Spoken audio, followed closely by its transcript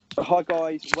Hi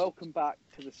guys, welcome back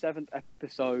to the 7th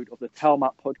episode of the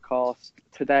Telmat podcast.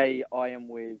 Today I am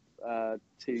with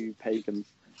two pagans.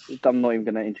 I'm not even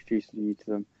going to introduce you to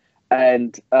them.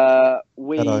 And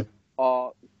we Hello.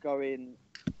 are going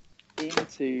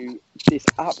into this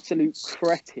absolute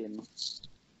cretin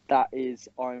that is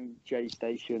I'm J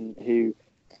Station, who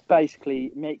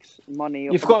basically makes money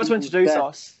off You forgot to people's introduce death.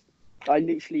 us.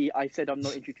 I said I'm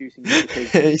not introducing you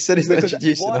because He said he's not Because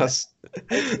introducing why- us.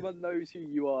 everyone knows who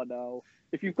you are now.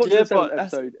 If you've got to Yeah, the 7th but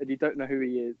that's- episode and you don't know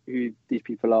who these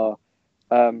people are,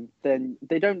 then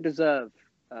they don't deserve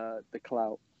the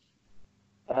clout.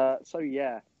 So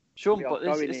yeah, Sean, We are but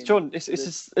going it's in Sean. It's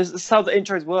this is how the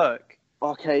intros work.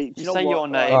 okay. Do you know Say what? your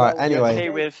name. Alright, well, anyway. Okay,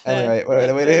 with Anyway,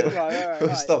 wait.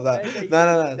 Right. Stop that. There's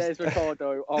No. There's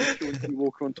Ricardo. I'm Sean T.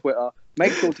 Walker on Twitter.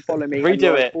 Make sure to follow me. Redo and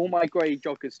like it. all my grey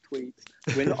joggers tweets.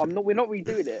 We're not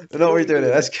redoing it. We're not redoing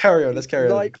it. Let's carry on.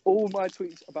 Like all my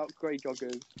tweets about grey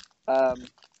joggers.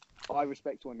 I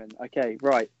respect women. Okay,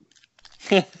 right.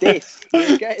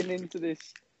 We're getting into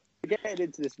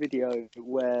this video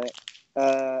where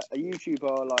a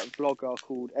YouTuber, like vlogger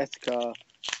called Etika,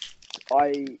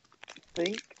 I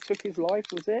think took his life.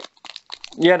 Was it?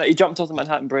 Yeah, no, he jumped off the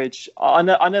Manhattan Bridge. I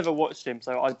never watched him,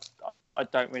 so I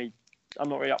don't really. I'm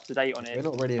not really up to date on We're it.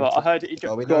 not really. But I heard he,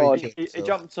 Well, we ju- know God. he he killed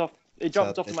jumped off. He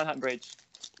jumped off the Sadly. Manhattan Bridge.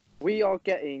 We are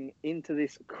getting into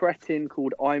this cretin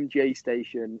called I'm J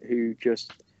Station, who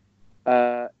just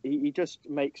he just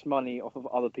makes money off of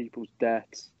other people's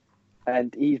deaths,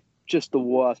 and he's just the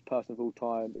worst person of all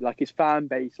time. Like his fan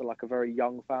base are like a very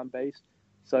young fan base,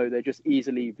 so they're just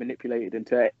easily manipulated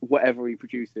into whatever he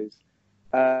produces.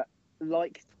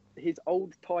 Like his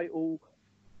old title,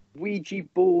 Ouija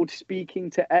board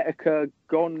speaking to Etika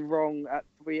gone wrong at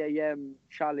 3 a.m.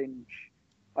 challenge.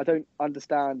 I don't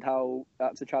understand how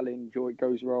that's a challenge or it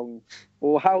goes wrong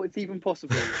or how it's even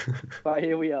possible. But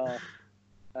here we are.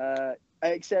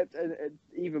 Except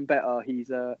even better,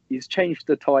 he's changed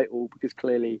the title because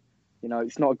clearly, you know,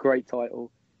 it's not a great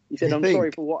title. He said, You "I'm think?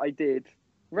 sorry for what I did.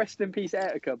 Rest in peace,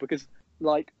 Etika," because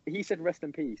like he said, "Rest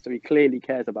in peace," so he clearly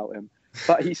cares about him.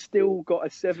 But he's still got a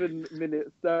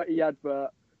 7-minute 30 advert,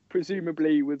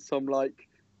 presumably with some like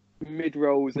mid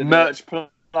rolls in it. Merch plug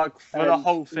for the And,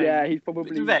 whole thing. Yeah, he's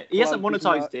probably. He hasn't plugged his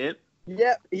monetized it.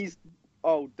 Yep, he's.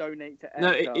 Oh, donate to Etika. No,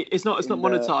 it's not. It's not in the-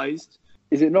 monetized.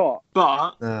 Is it not?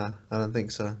 But Nah, I don't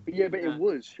think so. Yeah, but Yeah. it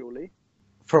was surely.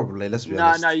 Probably. Let's be no,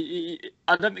 honest.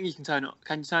 I don't think you can turn it.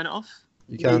 Can you turn it off?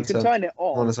 You Yeah, can you can turn turn it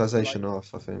off. monetization like,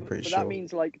 off. I think. Pretty but sure. that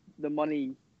means like the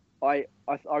money. I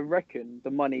reckon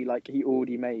the money like he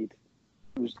already made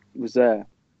was there.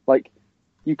 Like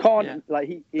you can't Yeah. like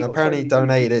he got Apparently, so he many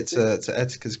donated it views. to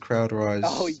Etika's crowd rise.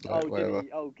 Oh, like, whatever. did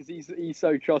he? Oh, because he's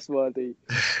so trustworthy.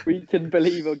 We can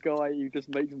believe a guy who just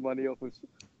makes money off of.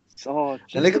 Oh,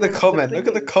 And look at the just- comment. thing Look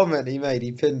at the is- comment he made.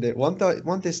 He pinned it.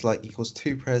 One dislike equals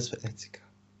 2 prayers for Etika.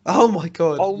 Oh my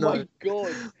god. Oh no. my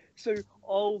god! So,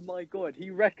 oh my god, he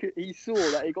saw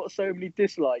that he got so many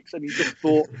dislikes, and he just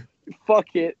thought,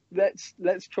 "Fuck it, let's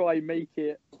try and make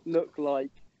it look like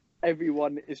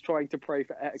everyone is trying to pray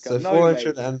for Etika." So No, mate.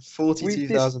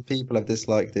 442,000 people have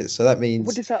disliked it. So that means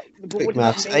What does that? But quick what does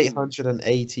maths, that mean?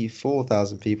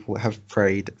 884,000 people have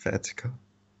prayed for Etika.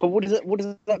 But what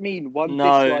does that mean? One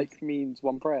No. dislike means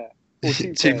one prayer, or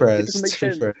two, Two prayers. It prayers. doesn't make Two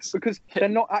sense prayers. because they're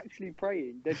not actually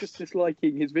praying; they're just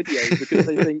disliking his videos because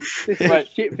they think this is a Right.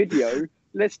 shit video.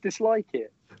 Let's dislike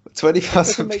it. 20,000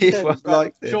 doesn't make people sense. have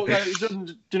liked it. Short,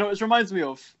 do you know what this reminds me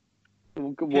of?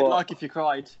 What? Hit like if you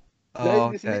cried.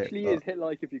 Oh, This okay. literally is hit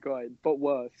like if you cried, but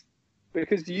worse.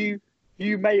 Because you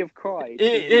may have cried.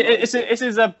 This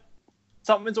is a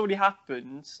something's already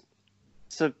happened.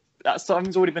 So that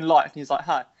something's already been liked, and he's like,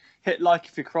 "Hey, hit like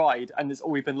if you cried," and it's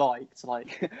already been liked.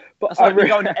 Like but that's like you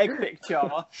go on an egg picture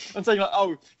and saying like,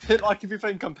 "Oh, hit like if you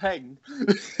think I'm paying."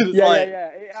 yeah.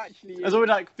 It actually There's is.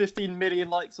 already like 15 million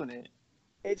likes on it.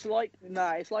 It's like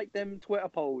it's like them Twitter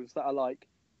polls that are like,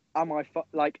 am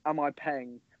I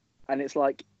paying? And it's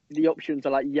like the options are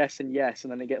like yes and yes,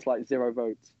 and then it gets like 0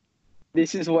 votes.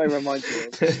 This is what it reminds me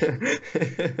of.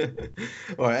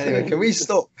 Alright, anyway, can we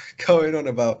stop going on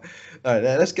about... Alright,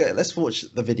 let's watch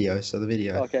the video. So the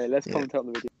video. Okay, let's Yeah. comment on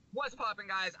the video. What's poppin',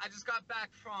 guys? I just got back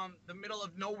from the middle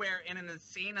of nowhere in an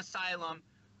insane asylum.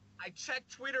 I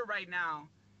checked Twitter right now,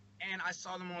 and I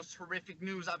saw the most horrific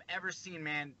news I've ever seen,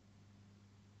 man.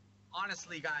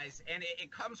 Honestly, guys. And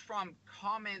it comes from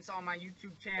comments on my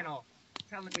YouTube channel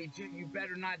telling me, "Jim, you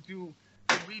better not do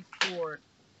the Ouija board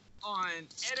on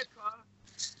Etika."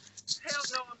 Hell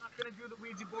no, I'm not gonna do the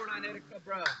Ouija board on Etika,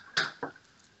 bro.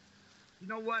 You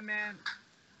know what, man?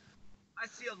 I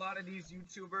see a lot of these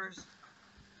YouTubers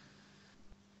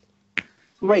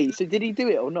Wait, so did he do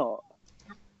it or not?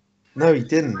 No, he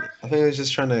didn't. I think he was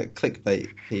just trying to clickbait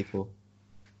people.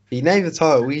 He named the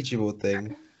title Ouija board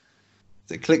thing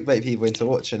to clickbait people into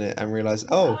watching it and realize,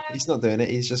 oh, he's not doing it.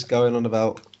 He's just going on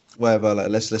about whatever. Like,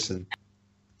 let's listen.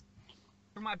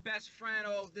 For my best friend,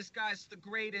 oh, this guy's the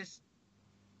greatest.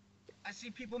 I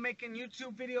see people making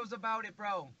YouTube videos about it,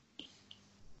 bro.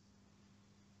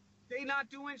 They not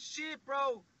doing shit,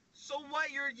 bro. So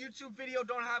what? Your YouTube video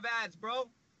don't have ads, bro.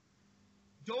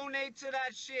 Donate to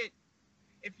that shit.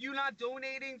 If you're not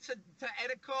donating to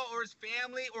Etika or his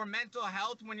family or mental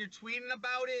health when you're tweeting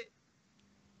about it,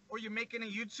 or you're making a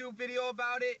YouTube video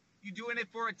about it, you're doing it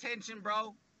for attention,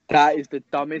 bro. That is the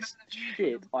dumbest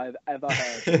shit I've ever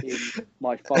heard in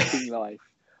my fucking life.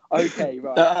 Okay,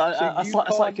 right.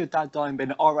 It's like your dad dying,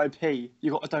 being RIP.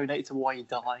 You got to donate to why he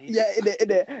died. Yeah, in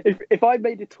it. If I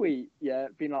made a tweet, yeah,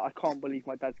 being like, I can't believe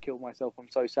my dad's killed myself. I'm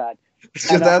so sad.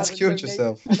 Your And I dad's haven't killed donated-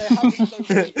 yourself. and I haven't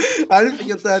donated- I don't think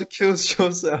your dad kills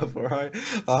yourself, alright?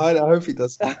 I hope he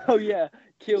does. Oh yeah,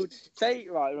 killed. Say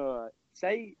right.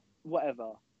 Say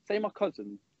whatever. Say my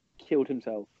cousin killed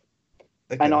himself,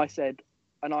 Okay. and I said,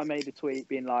 and I made a tweet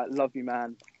being like, "Love you,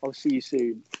 man. I'll see you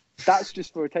soon." That's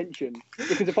just for attention.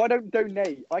 Because if I don't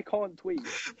donate, I can't tweet.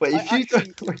 But if I you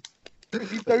actually- don't,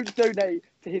 If you don't donate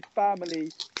to his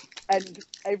family and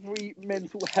every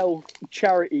mental health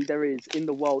charity there is in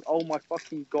the world, oh my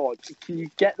fucking god! Can you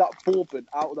get that bourbon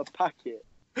out of the packet?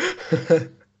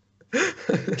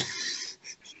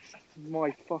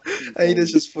 My fucking.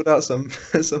 Aida's just put out some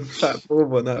fat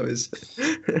bourbon out of his. Can't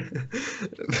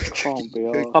be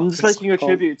arsed. I'm just making a Can't-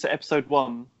 tribute to episode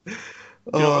 1. Do you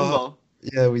not Oh, remember?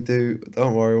 yeah, we do.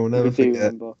 Don't worry, we'll never We do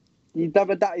forget.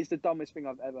 remember. That is the dumbest thing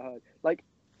I've ever heard. Like,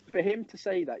 for him to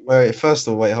say that. Wait, first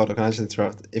of all, wait, hold on, can I just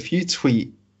interrupt? If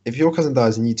your cousin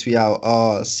dies and you tweet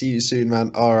out, see you soon,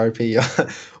 man, R.I.P.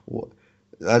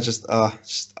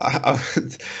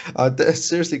 I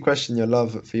seriously question your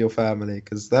love for your family,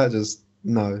 because that just,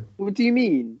 no. What do you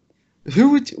mean?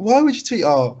 Why would you tweet,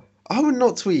 I would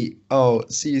not tweet,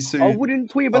 see you soon. I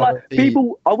wouldn't tweet, but like R.I.P..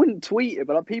 people, I wouldn't tweet it,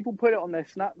 but like people put it on their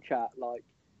Snapchat. Like,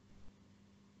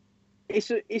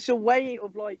 it's a way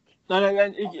of like,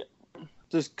 No,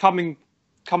 just come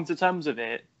to terms with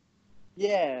it.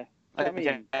 yeah. I I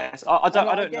mean, guess. I don't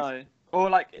I guess- know. Or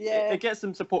like Yeah. it gets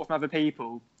some support from other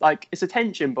people. Like it's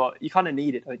attention, but you kind of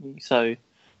need it, don't you? So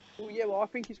well, yeah. Well, I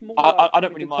think it's more. I like, don't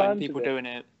coming really to mind terms people with it. doing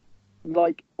it.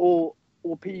 Like, or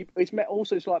people.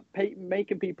 Also, it's like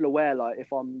making people aware. Like,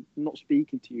 if I'm not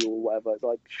speaking to you or whatever, it's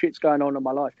like shit's going on in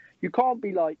my life. You can't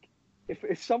be like,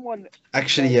 if someone.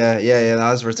 Actually, yeah,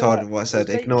 that was retarded what I said.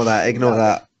 Say- Ignore that. no,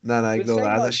 No, but ignore say that.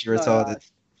 That's like- actually no, retarded.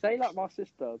 Say like my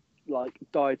sister like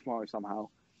died tomorrow somehow,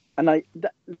 and like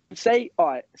say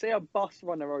a bus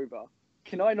run her over.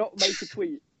 Can I not make a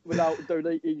tweet without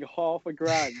donating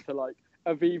 $500 to like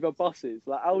Aviva buses?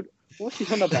 Like, what's he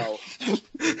on about?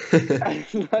 And,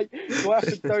 like, do I have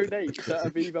to donate to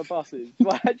Aviva buses? Do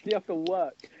I actually have to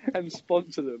work and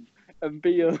sponsor them and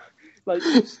be like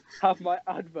have my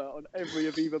advert on every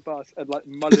Aviva bus and like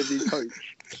Mullally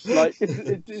coach? Like,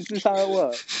 is this how it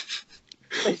works?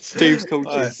 Steve's called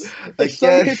Alright, It's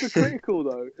so again. hypocritical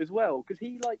though, as well, because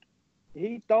he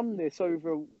done this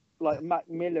over like Mac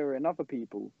Miller and other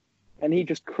people, and he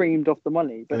just creamed off the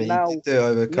money. But I mean, now, he did do it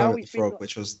over now Kermit the he's been Frog, like-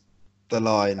 which was the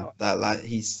line that like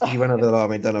he went over the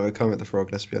line. He done over Kermit the Frog.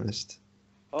 Let's be honest.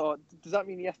 does that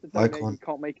mean he has to donate? Icon.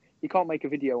 You can't make a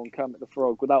video on Kermit the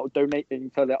Frog without donating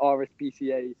to the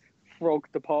RSPCA Frog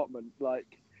department.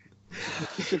 Like,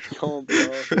 you just can't be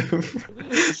arsed.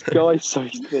 This guy's so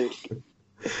thick.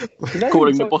 You know,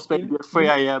 Calling he's the so- boss baby at 3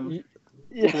 a.m.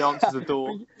 Yeah. He answers the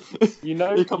door. You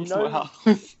know, He comes you to know, my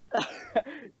house.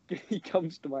 he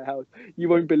comes to my house. You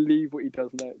won't believe what he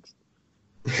does next.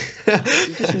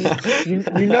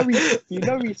 You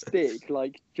know he's thick,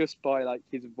 like just by like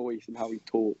his voice and how he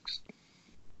talks.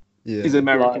 Yeah. He's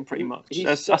American, Like, pretty much. he's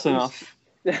That's so- enough.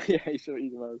 Yeah, he's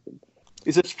American.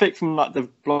 He's just thick from like the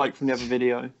bloke from the other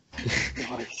video.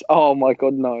 Nice. Oh my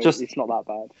god, no, Just- it's not that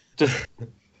bad. Just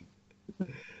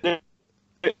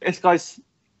this guy's.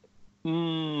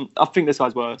 I think this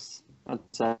guy's worse. I'd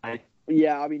say.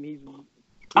 Yeah, I mean he's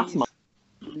Asthma.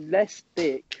 less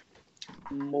thick,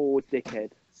 more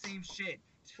dickhead. Same shit.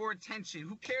 It's for attention.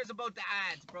 Who cares about the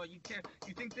ads, bro? You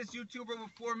think this YouTuber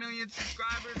with 4 million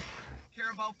subscribers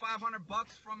care about $500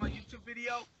 from a YouTube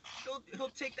video? He'll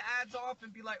take the ads off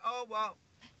and be like, oh well.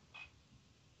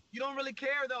 You don't really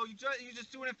care though. You're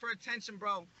just doing it for attention,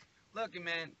 bro. Look,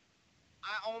 man,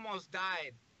 I almost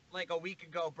died like a week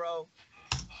ago, bro.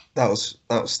 That was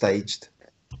staged.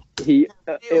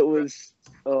 It was.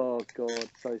 Oh god,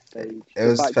 so staged. It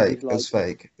was The fact that fake. he's It was like-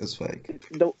 fake. It was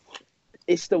fake.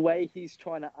 it's the way he's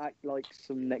trying to act like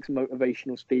some next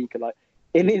motivational speaker. Like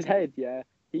in his head, yeah,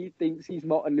 he thinks he's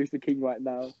Martin Luther King right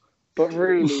now, but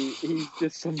really he's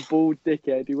just some bald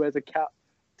dickhead who wears a cap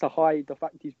to hide the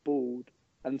fact he's bald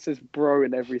and says "bro"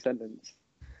 in every sentence.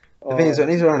 The thing is, when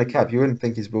he's wearing a cap, you wouldn't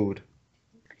think he's bald.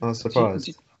 I was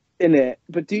surprised. In it,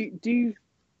 but do you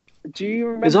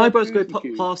remember His eyebrows go Boozy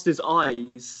Cube? past his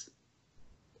eyes.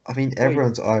 I mean,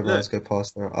 everyone's eyebrows go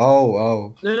past their.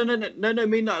 Oh, No.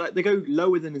 Mean that like they go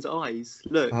lower than his eyes.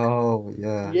 Look,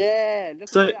 yeah. Yeah, look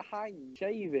So- at it hang.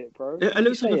 Shave it, bro. it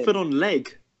looks like a full-on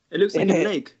leg. It looks like a Innit?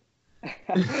 leg.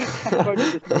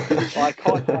 I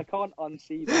can't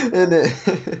unsee that.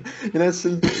 Isn't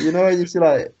it? You know when you see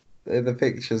like in the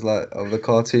pictures like of the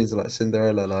cartoons of like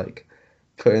Cinderella like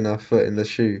putting her foot in the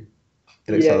shoe.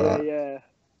 It looks like that. Yeah.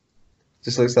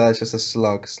 Just looks like it's just a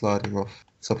slug sliding off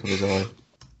the top of his eye.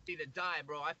 To die,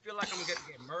 bro. I feel like I'm gonna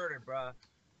get murdered, bro.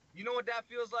 You know what that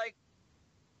feels like?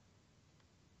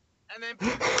 And then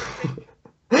people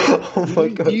Oh my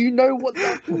god. Do you know what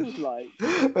that feels like?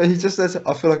 But he just says,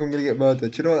 I feel like I'm gonna get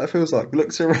murdered. Do you know what that feels like?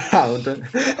 Looks around and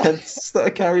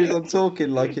carries on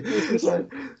talking like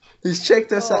he's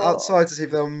checked us out outside to see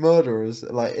if they're murderers.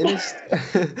 Like in his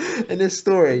in his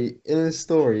story,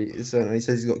 when he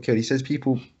says he's got killed, he says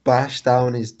people bashed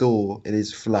down his door in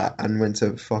his flat and went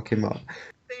to fuck him up.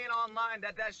 saying online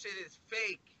that shit is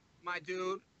fake, my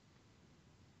dude.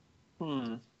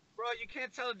 Bro, you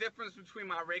can't tell the difference between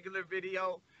my regular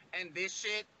video and this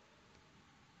shit.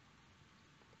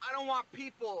 I don't want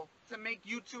people to make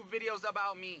YouTube videos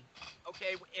about me.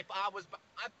 Okay, if I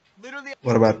literally.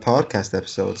 What about podcast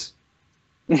episodes?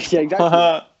 Yeah,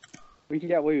 exactly. We can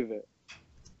get away with it.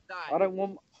 died. I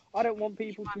don't want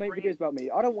people to make videos about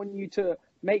me. I don't want you to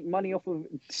make money off of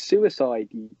suicide,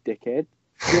 you dickhead.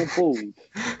 You're bald.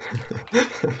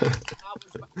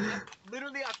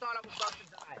 Literally, I thought I was about to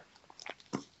die.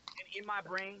 And in my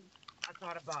brain, I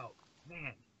thought about,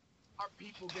 man, are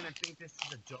people gonna think this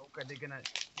is a joke? What are they gonna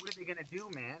do,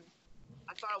 man?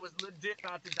 I thought I was legit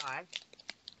about to die.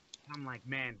 I'm like,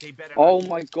 man, they better. Oh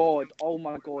my god,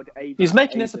 Aiden. He's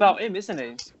making this Aiden, about him, isn't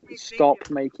he? Stop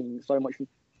making so much.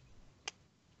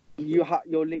 You're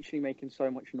literally making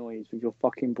so much noise with your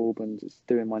fucking bourbons. It's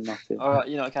doing my nothing. Alright,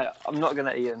 okay, I'm not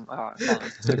gonna eat him. Alright,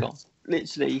 fine. So go on.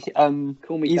 Literally,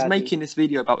 Call me he's Daddy. making this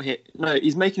video about him. No,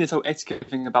 he's making this whole etiquette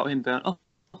thing about him being, oh,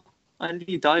 I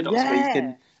nearly died last week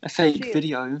in a fake Shit.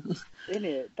 video. In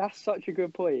it, that's such a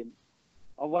good point.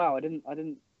 Oh wow, I didn't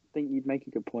think you'd make a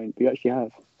good point, but you actually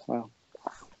have. Wow.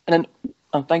 And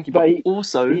then, thank you. But But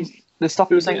also, he's- the stuff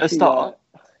he was saying at the start,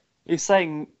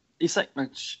 literally, he's saying, oh,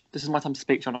 shh, this is my time to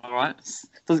speak, John. All right,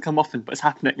 doesn't come often, but it's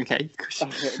happening. Okay.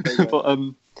 Okay, But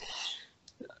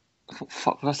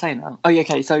fuck, what was I saying now? Oh yeah,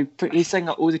 okay. So he's saying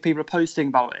that all these people are posting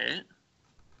about it.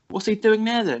 What's he doing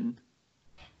there then?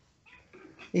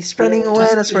 He's spreading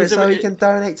awareness for it so he can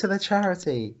donate to the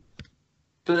charity.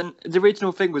 But then the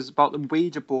original thing was about the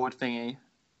Ouija board thingy.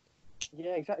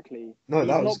 Yeah, exactly. No, He's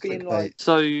that was not being clickbait. like.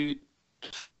 So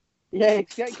Yeah,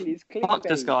 exactly. It's clickbait. fuck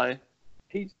this guy.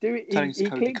 He's doing. Telling He us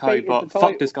code to clickbaited code, the but title.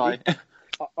 fuck this guy.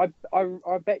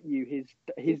 I bet you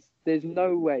his. There's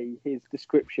no way his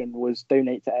description was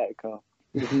donate to Etika.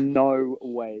 There's no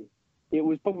way. It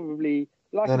was probably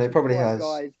like. No, it probably has.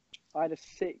 Guys, I had a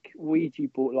sick Ouija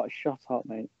board. Like, shut up,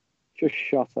 mate. Just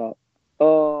shut up.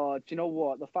 Oh, do you know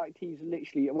what? The fact he's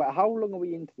literally. Wait, how long are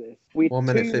we into this? We're 1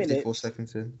 minute 2 54 minutes.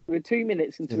 seconds in. We're 2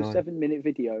 minutes into You know. a 7-minute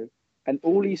video, and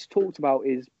all he's talked about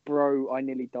is, bro, I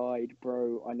nearly died.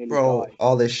 Bro, I nearly Bro, died.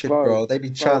 all this shit, bro. They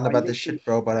be chatting I about this literally- shit,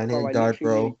 bro, but I Bro, nearly I died,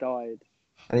 literally bro. nearly died.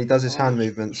 And he does his hand Oh.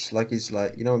 movements like he's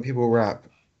like, you know, when people rap,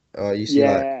 you see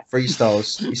Yeah. like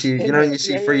freestyles. You see, you know, when you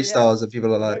see Yeah, yeah, freestyles and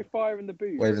people are No like, fire in the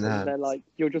boots. waving their and they're hands. like,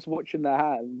 you're just watching their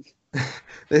hands.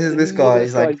 this is this what guy. this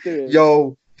He's like, guy's doing.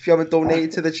 yo, if you haven't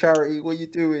donated to the charity, what you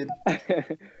doing?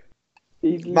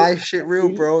 He's My li- shit real,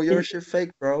 he- bro. Your he- shit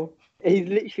fake, bro. He's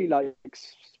literally like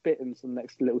spitting some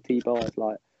next little T-bars.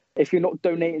 Like, if you're not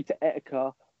donating to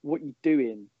Etika, what you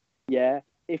doing? Yeah.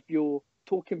 If you're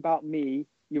talking about me,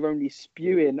 you're only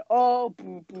spewing. Oh,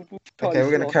 boo, boo, boo, Okay,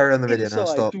 we're gonna Tyson, carry on the video now.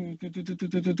 inside. Stop. Do, do, do, do, do,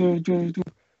 do, do, do, do.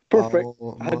 Perfect.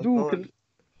 Oh, my Hadouken.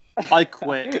 God. I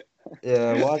quit.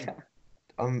 Yeah. Why?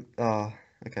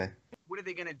 Okay. What are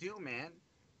they gonna do, man?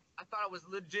 I thought I was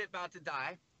legit about to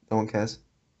die. No one cares.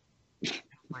 I'm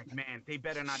like, man, they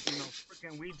better not do no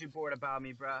freaking Ouija board about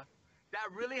me, bruh. That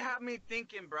really had me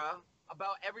thinking, bruh,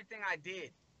 about everything I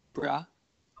did, Bruh.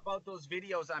 about those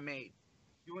videos I made,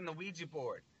 doing the Ouija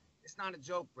board. It's not a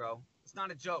joke, bro. It's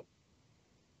not a joke.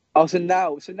 Oh, so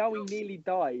now he nearly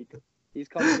died. He's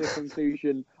come to the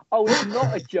conclusion. Oh, it's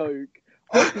not a joke.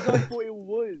 Oh, because I thought it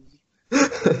was.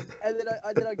 And then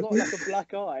I got like a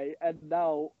black eye, and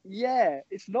now, yeah,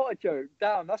 it's not a joke.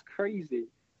 Damn, that's crazy.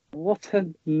 What a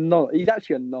nonce. He's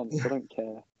actually a nonce. I don't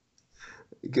care.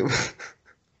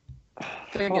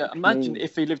 Fuck Imagine me.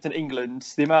 if he lived in England,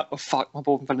 the amount of fuck my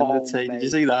ball fell into Oh, the tea. Did you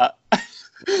mate. see that?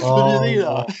 Oh, Did you see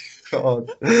that?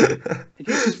 God. Did you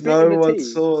just spit No in the one tea?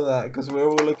 saw that because we're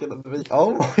all looking at the video.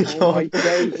 Oh my Oh God. my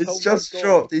days. It's Oh my just God.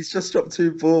 dropped. He's just dropped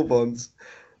 2 Bourbons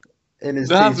in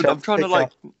his I tea. haven't. I'm trying to pick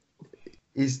like. out-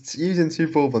 He's using 2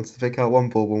 Bourbons to pick out 1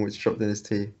 Bourbon which dropped in his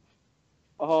tea.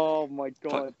 Oh my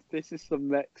God. This is some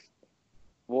next.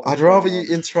 What I'd is rather going you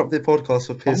on? interrupt the podcast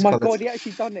for Oh piss my colours. God, he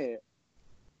actually done it.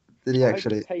 Did he I hope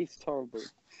actually? it tastes horrible.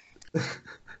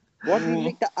 Why did he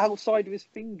lick the outside of his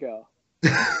finger?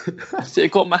 See,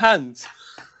 it got my hands.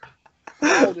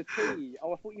 Oh, the tea.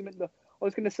 Oh, I thought you meant the. I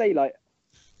was gonna say like,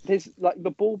 there's like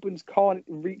the Bourbons can't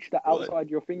reach the outside of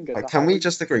your finger. So Can how we is-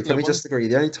 just agree? Can Yeah, we well- just agree?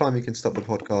 The only time you can stop the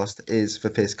podcast is for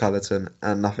Piers Cullerton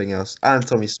and nothing else, and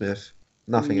Tommy Smith.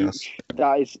 Nothing else.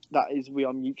 That is we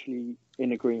are mutually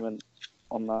in agreement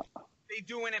on that. They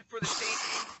doing it for the same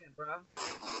reason, bro.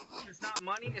 It's not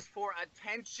money. It's for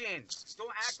attention. Don't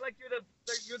act like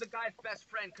you're the guy's best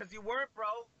friend, cause you weren't, bro.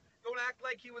 Don't act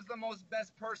like he was the most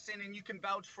best person and you can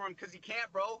vouch for him, cause you can't,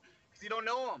 bro. Cause you don't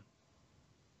know him.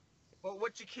 But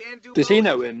what you can do, Does bro, he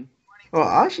know him? Well,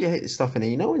 I actually hate this stuff in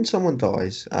here. You know when someone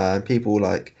dies, people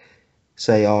like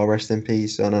say, "Oh, rest in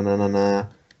peace." Oh, no.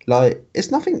 Like,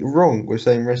 it's nothing wrong with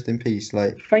saying rest in peace.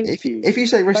 Like, Thank you. if you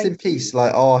say rest in Thank peace, you.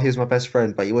 like, oh, he was my best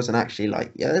friend, but he wasn't actually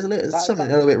like, yeah, there's something a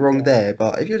that- little bit wrong yeah. there.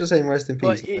 But if you're just saying rest in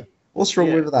But peace, it- like, what's wrong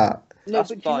yeah. with that? No, That's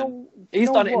but fine. do He's you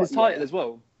know done it in what, his title yeah? as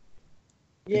well.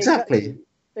 Yeah, Exactly.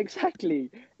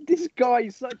 Exactly. This guy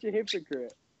is such a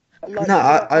hypocrite. And, like, No,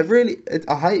 like,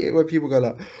 I hate it when people go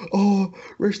like, oh,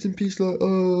 rest in peace, like,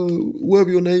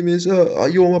 whatever your name is,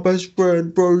 you're my best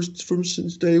friend, bros, from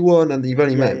since day one, and you've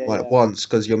only met him like once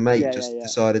because your mate just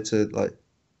decided to like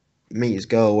meet his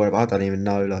girl or whatever. I don't even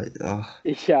know, like,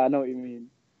 Yeah, I know what you mean.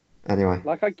 Anyway,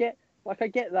 Like I get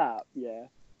that, yeah.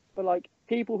 But like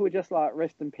people who are just like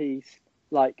rest in peace,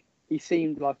 like he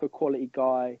seemed like a quality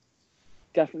guy,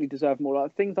 definitely deserved more,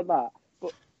 like things like that.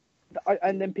 But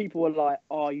and then people were like,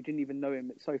 "Oh, you didn't even know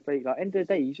him. It's so fake." Like, end of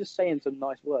the day, he's just saying some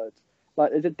nice words.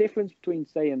 Like, there's a difference between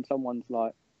saying someone's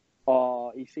like,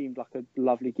 "Oh, he seemed like a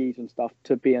lovely geezer and stuff,"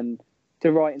 to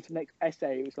write into the next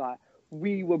essay. It was like,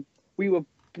 we were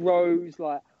bros.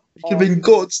 Like, you could have been he was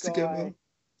gods a guy. together.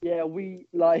 Yeah, do you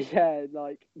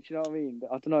know what I mean?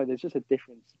 I don't know. There's just a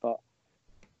difference, but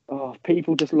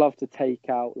people just love to take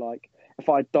out like, if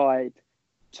I died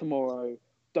tomorrow,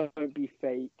 don't be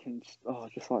fake, and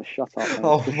just like shut up. Mate.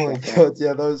 Oh Just my shut God, up.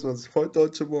 yeah, those ones. If I die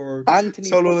tomorrow, Anthony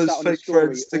tell all puts his that on his fake story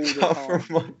friends to all the come time.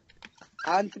 from mine.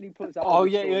 Anthony puts that. Oh, on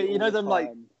his yeah, story you all know the them, like,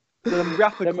 time. The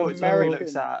rapper Them quotes everybody American-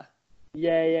 looks at.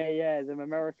 Yeah. Them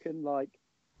American like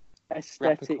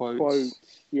aesthetic quotes. quotes.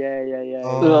 Yeah.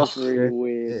 Oh, It's really It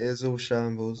weird. is all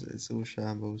shambles. It's all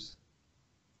shambles.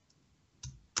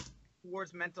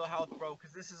 towards mental health, bro,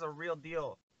 because this is a real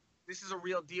deal. This is a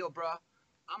real deal, bro.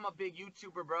 I'm a big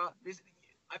YouTuber, bro.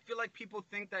 I feel like people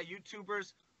think that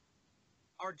YouTubers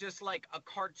are just like a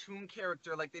cartoon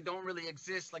character, like they don't really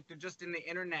exist, like they're just in the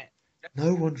internet.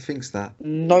 No one thinks that.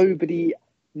 Nobody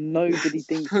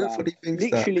thinks that. Nobody thinks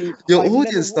that. Literally, Your I've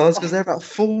audience never- does because they're about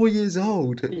 4 years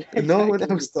old. Yeah, And no one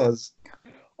exactly. else does.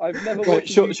 I've never Wait,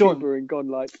 watched a YouTuber Sean. and gone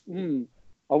like,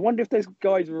 I wonder if this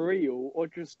guy's real or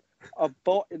just a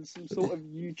bot in some sort of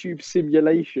YouTube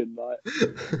simulation. Like,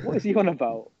 what is he on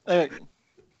about? Do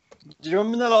you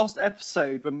remember the last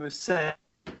episode when we were saying,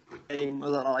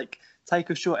 like, take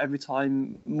a shot every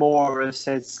time Mora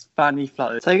says Fanny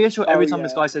Flutter? Take a shot every time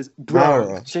this guy says, bro,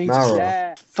 Mara. Jesus Mara.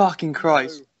 Yeah. fucking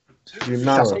Christ. You Shut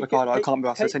Mara. up, Ricardo, I can't be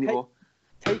asked this anymore.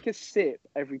 Take a sip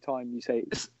every time you say.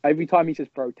 Every time he says,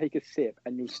 "Bro," take a sip,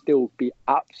 and you'll still be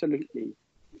absolutely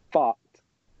fucked.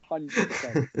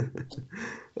 100%.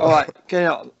 Alright, okay,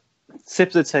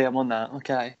 sip the tea, I'm on that,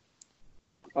 okay.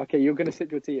 Okay, you're gonna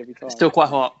sip your tea every time. Still quite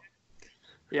hot.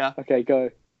 Yeah. Okay, go.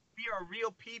 We are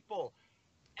real people.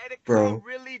 Edicom Bro.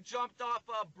 really jumped off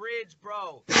a bridge,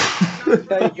 bro.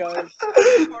 There you go.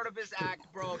 Part of his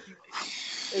act, bro.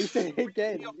 He said it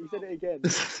again. He said it again.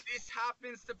 This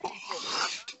happens to people.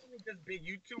 Not only just big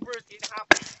YouTubers, it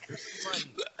happens to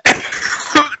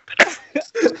everybody.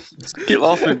 Keep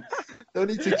laughing. Don't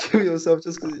need to kill yourself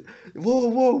just because. Whoa.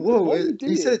 What are you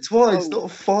He said doing? it twice, Oh.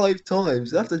 not 5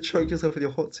 times. You have to choke yourself with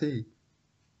your hot tea.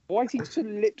 Why is he just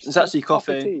lips? It's actually cup of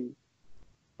coffee. tea?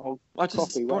 Oh, I just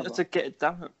coffee, wanted whatever. to get it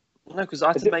down. No, because I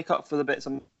had Is to it- make up for the bits.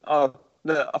 Oh,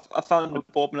 look, I found the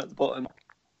bourbon at the bottom.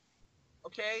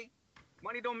 Okay?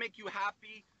 Money don't make you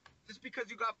happy. Just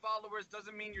because you got followers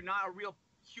doesn't mean you're not a real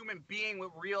human being with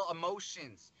real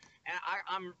emotions. And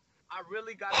I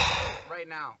really got it right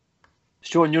now.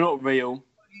 Sean, you're not real.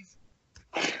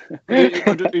 You're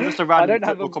just a I random don't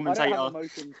have football commentator. I don't have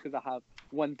emotions because I have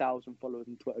 1,000 followers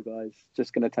on Twitter, guys.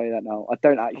 Just gonna tell you that now. I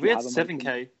don't actually We had have emotions.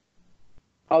 7K.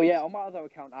 Oh yeah, on my other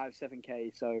account I have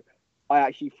 7K, so I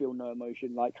actually feel no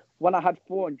emotion. Like when I had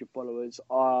 400 followers,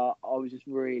 I was just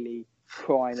really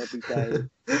crying every day.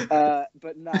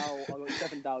 But now I got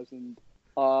 7,000.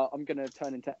 I'm gonna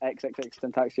turn into XXX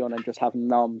Tentacion and just have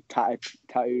numb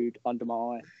tattooed under my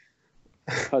eye.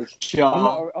 Because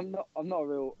I'm not a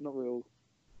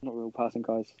real person,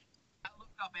 guys. I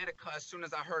looked up Etika as soon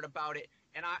as I heard about it,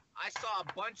 and I saw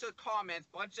a bunch of comments,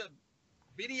 bunch of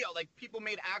video, like people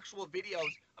made actual videos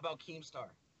about Keemstar.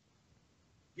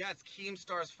 Yeah, it's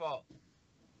Keemstar's fault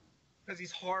because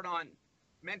he's hard on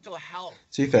mental health.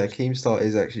 To be fair, Keemstar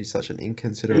is actually such an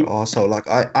inconsiderate arsehole. Like,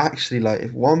 I actually, like,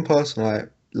 if one person I,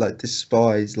 like,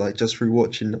 despise, like, just through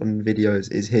watching on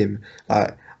videos is him.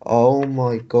 Like, oh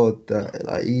my God,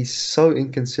 like, he's so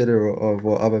inconsiderate of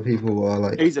what other people are,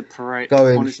 like, He's a prick.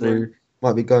 going honestly. through,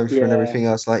 might be going through and Yeah. everything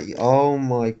else. Like, oh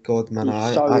my God, man, He's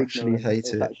I so actually ignorant. hate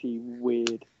It's it. actually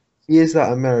weird. He is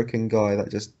that American guy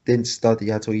that just didn't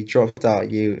study at all. He dropped out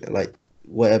year, like,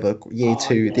 whatever, year Oh,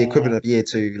 two, the yeah. equivalent of year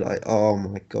two. Like, oh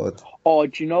my God. Oh,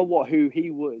 do you know who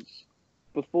he was?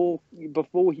 Before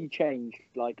he changed,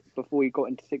 like before he got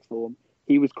into sixth form,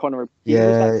 he was Connor. He was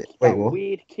Yeah, that wait, what?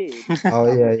 weird kid Oh, that yeah,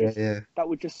 would yeah, just- yeah. that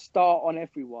would just start on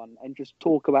everyone and just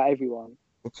talk about everyone,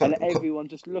 Well, and everyone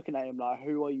just looking at him like,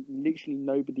 "Who are you?" Literally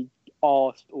nobody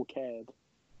asked or cared.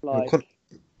 Like,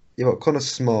 yeah, but Connor's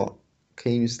smart.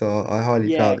 Keemstar, I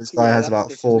highly Yeah, doubt this guy yeah, has that's about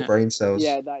different. 4 Yeah. brain cells.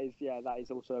 yeah, that is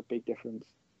also a big difference.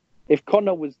 If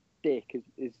Connor was thick,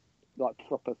 is like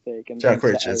proper thick, and Jack and set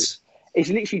Richards. out, it's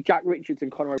literally Jack Richards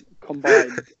and Connor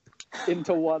combined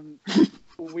into one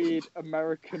weird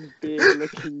American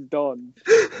beard-looking don.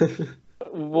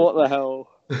 What the hell?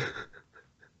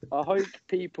 I hope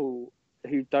people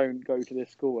who don't go to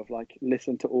this school have like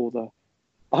listened to all the.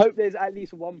 I hope there's at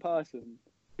least one person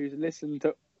who's listened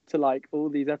to like all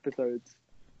these episodes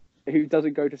who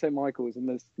doesn't go to St. Michael's and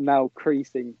is now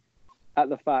creasing at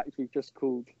the fact we've just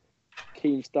called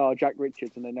Keemstar Jack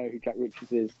Richards and they know who Jack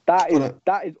Richards is. That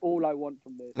is all I want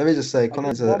from this. Let me just say, Like,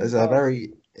 Connor it's one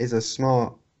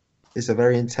is a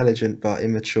very intelligent but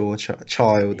immature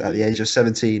child at the age of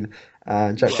 17,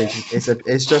 and Jack Yeah. Richards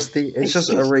it's just a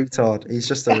retard. He's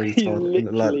just a He's retard.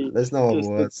 Like, literally there's no other just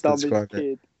words the to dumbest describe it.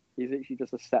 kid. He's literally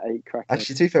just a set 8 cracker.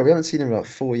 Actually, to be fair, we haven't seen him in like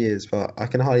 4 years, but I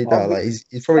can highly doubt but- like he's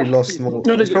probably lost more.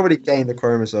 No, He's probably gained a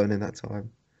chromosome in that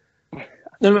time.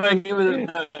 No,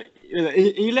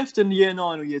 he left in year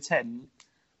 9 or year 10.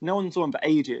 No one saw him for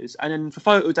ages, and then for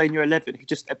photo day in year 11, he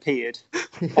just appeared.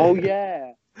 Oh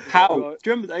yeah. How? Right. Do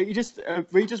you remember that? He just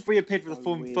reappeared with a So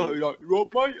full weird. photo. Like, you all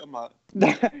right, mate? I'm like, Do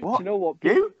What? you know what?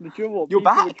 You? Do you know what? You're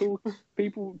people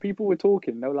back? Were people were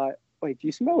talking. They were like, "Wait, do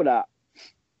you smell that?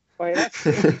 Wait, that's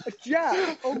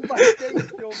Jack. Oh my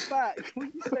days, you're back.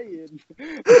 What are you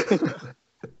saying?"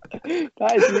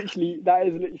 That is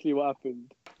literally what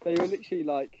happened. They were literally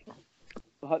like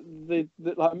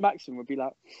like Maxim would be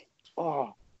like,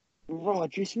 "Oh,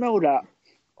 Rod, do you smell that?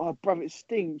 Oh, bruv, it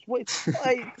stinks. Wait,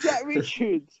 Jack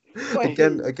Richards. Wait."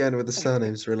 Again with the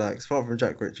surnames, relax. Apart from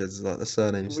Jack Richards, like the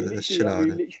surnames, let's chill out.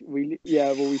 innit? We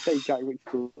say Jack Richards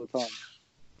all the time.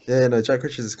 Yeah, no, Jack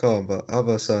Richards is calm, but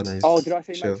other surnames. Oh, did I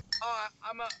say Sure.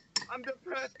 Max? I'm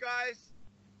depressed, guys.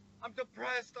 I'm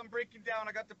depressed. I'm breaking down.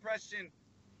 I got depression.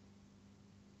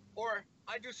 Or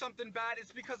I do something bad.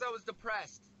 It's because I was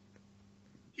depressed.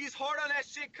 He's hard on that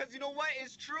shit because you know what?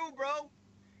 It's true, bro.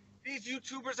 These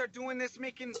YouTubers are doing this,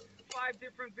 making 5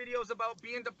 different videos about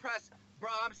being depressed. Bro,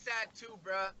 I'm sad too,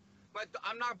 bro. But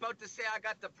I'm not about to say I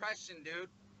got depression, dude.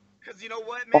 Because you know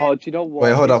what, man? Oh, do you know what?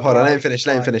 Wait, hold up. Right, Let him finish.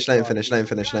 right. Depression,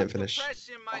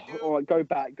 my dude. All right, go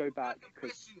back. 'cause-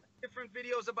 Depression. Different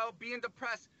videos about being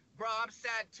depressed. Bro, I'm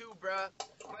sad too, bro.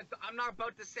 But I'm not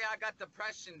about to say I got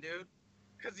depression, dude.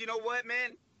 Because you know what,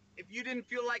 man? If you didn't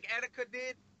feel like Etika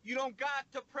did, you don't got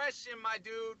depression, my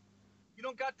dude. You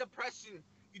don't got depression.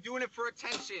 You're doing it for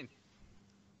attention.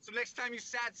 So next time you're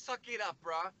sad, suck it up,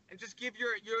 bro. And just give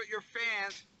your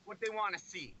fans what they want to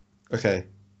see. Okay.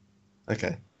 Where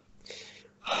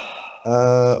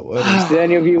do Do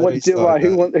any of you where want do we to? start Right,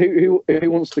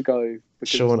 who wants to go? Because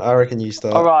Sean, I reckon you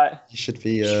start. all right. You should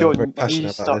be Sean, very you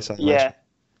passionate about this. start. I imagine. Yeah.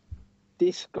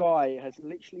 this guy has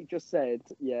literally just said,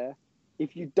 yeah,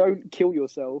 if you don't kill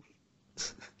yourself,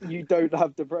 you don't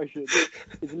have depression.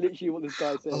 It's literally what this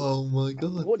guy said. Oh my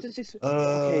God. What does this? This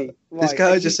right,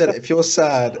 guy if just you- said, if you're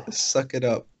sad, suck it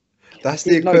up. That's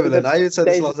the No, but equivalent. I even said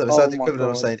this last there's- episode. It's oh the my equivalent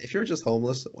of God. saying, if you're just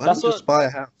homeless, why That's don't you just buy a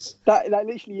house? That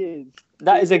literally is.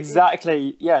 That is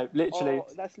exactly, yeah, literally. Oh,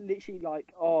 that's literally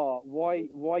like, oh, why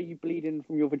are you bleeding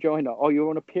from your vagina? Oh, you're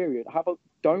on a period.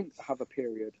 Don't have a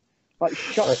period. Like,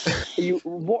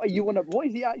 what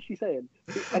is he actually saying?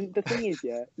 And the thing is,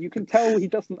 yeah, you can tell he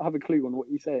doesn't have a clue on what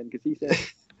he's saying, because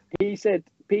he said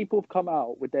people have come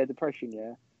out with their depression,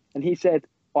 yeah, and he said,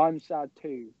 I'm sad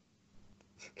too.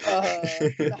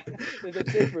 There's a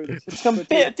difference. It's a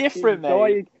bit different,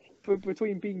 mate.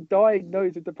 Between being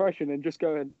diagnosed with depression and just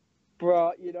going,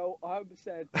 bruh, you know, I'm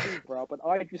sad too, bruh, but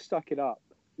I just suck it up.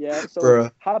 Yeah. So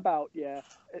Bruh. how about, yeah,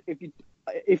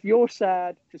 if you're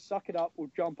sad, just suck it up or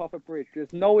jump off a bridge.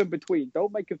 There's no in between.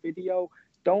 Don't make a video.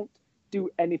 Don't do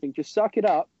anything. Just suck it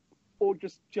up or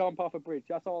just jump off a bridge.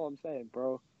 That's all I'm saying,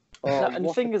 bro. Oh, And the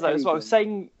what thing a is, though, as well,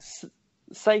 pagan.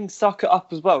 saying suck it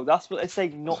up as well. That's what they're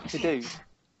saying not to do.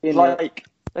 Innit? Like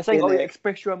they're saying, Innit?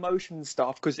 express your emotions and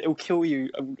stuff because it'll kill you.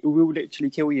 It will literally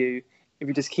kill you if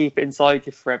you just keep it inside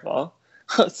you forever.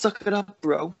 Suck it up,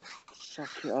 bro. Suck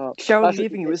it up. Sharon That's-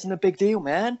 leaving you isn't a big deal,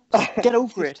 man. Get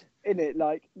over it. Innit?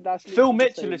 Like, that's Phil literally the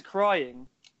Mitchell same. is crying.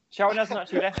 Sharon hasn't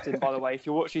actually left him, by the way, if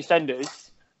you watch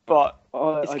EastEnders. But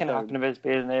I it's going to don't. happen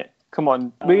eventually, isn't it? Come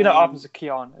on. We know what happens to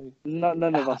Keanu. None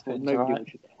of us will. happens, Nobody right?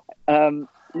 watches.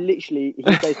 Literally, he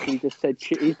basically just said.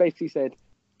 He basically said,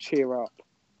 "Cheer up,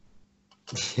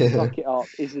 Yeah. suck it up."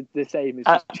 Is the same as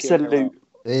just cheer up. Absolute.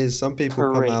 It is. Some people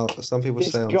Correct. come out. Some people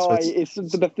This say on guy Twitter. is.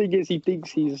 The thing is, he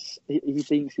thinks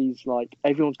he's like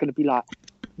everyone's going to be like,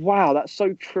 "Wow, that's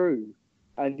so true,"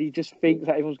 and he just thinks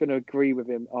that everyone's going to agree with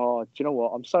him. Oh, do you know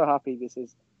what? I'm so happy. This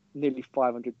is nearly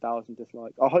 500,000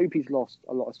 dislikes. I hope he's lost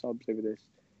a lot of subs over this.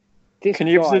 This Can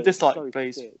you give us a guy is dislike, so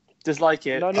please? sick. Dislike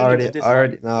it. No, I no,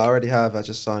 already have. I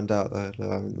just signed out though.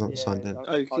 I'm not signed in.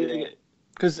 Oh, yeah. Okay.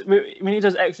 Because when he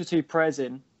does extra 2 prayers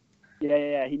in,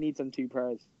 Yeah. He needs them 2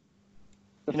 prayers.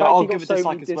 The you know, fact I'll he got give a so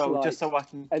dislike many as well, dislikes, just so I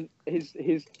can. and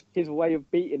his way of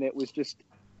beating it was just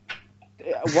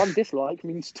 1 dislike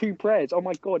means 2 prayers. Oh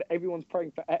my god, everyone's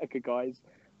praying for Etika, guys.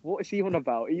 What is he on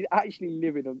about? He's actually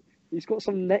living on. He's got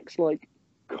some next like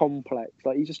complex.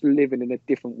 Like he's just living in a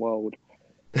different world.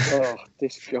 Oh,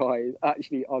 this guy is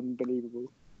actually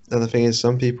unbelievable. And the thing is,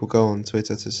 some people go on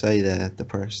Twitter to say they're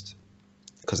depressed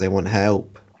because they want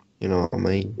help. You know what I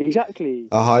mean? Exactly.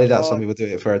 I highly doubt Oh. some people do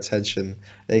it for attention.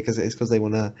 Because it's because they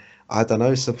want to, I don't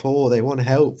know, support. They want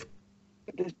help.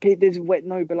 But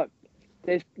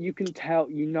like, you can tell,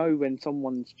 you know, when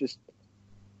someone's just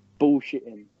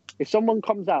bullshitting. If someone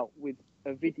comes out with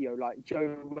a video like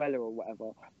Joe Weller or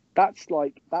whatever,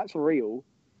 that's real.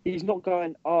 He's not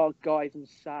going, oh guys, I'm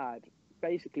sad.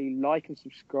 Basically, like and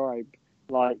subscribe.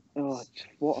 Like, oh,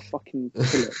 what a fucking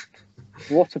pillock.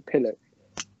 What a pillock.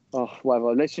 Oh,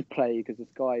 whatever. Let's just play because this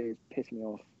guy is pissing me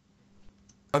off.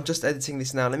 I'm just editing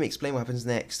this now. Let me explain what happens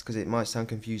next because it might sound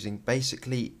confusing.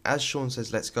 Basically, as Sean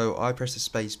says, let's go, I press the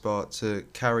spacebar to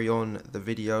carry on the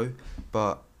video,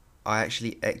 but I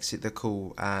actually exit the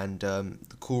call and the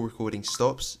call recording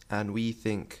stops, and we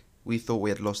thought we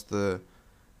had lost the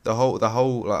whole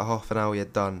like half an hour we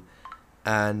had done,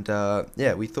 and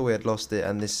yeah, we thought we had lost it,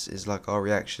 and this is like our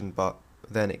reaction, but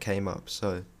then it came up.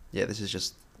 So yeah, this is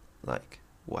just like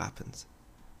what happens.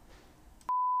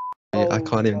 I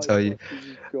can't even tell you.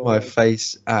 My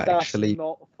face actually. That's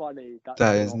not funny.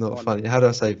 That is not funny. How do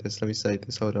I save this? Let me save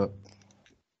this. Hold up.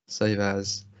 Save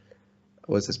as.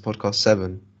 Was this podcast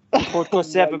 7? Podcast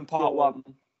 7, part 1.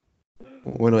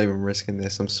 We're not even risking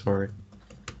this. I'm sorry.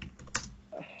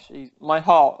 Jeez, my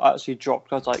heart actually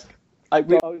dropped. I was like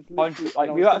we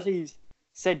actually. actually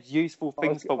said useful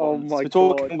things for Oh once. my We're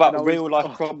talking God, about and I was- real life oh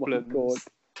my problems. God.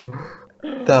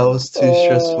 That was too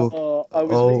stressful. I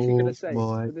was literally Oh gonna say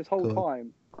my this whole God.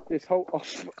 time, this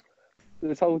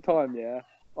whole time, yeah.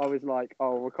 I was like,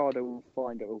 oh, Ricardo will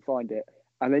find it.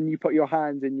 And then you put your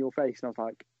hands in your face, and I was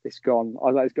like, it's gone. I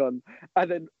was like, it's gone.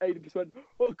 And then Aiden just went,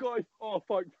 oh, guys, oh,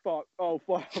 fuck, oh,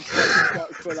 fuck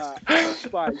for that.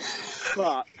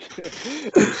 Fuck.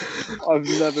 I've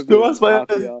never been that's my-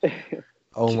 happier.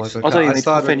 Oh my God. I don't I even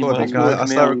started need to recording. anymore. I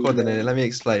started recording it. Let me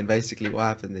explain. Basically, what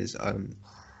happened is,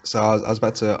 so I was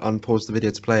about to unpause the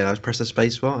video to play, and I pressed the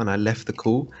spacebar, and I left the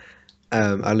call.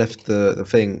 I left the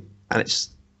thing, and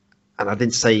I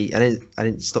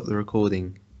didn't stop the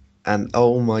recording. And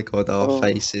oh my God, our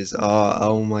faces are,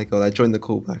 oh my God. I joined the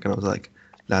call back and I was like,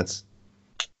 lads,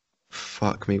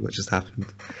 fuck me, what just happened?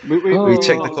 We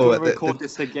checked the call. Record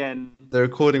this again. The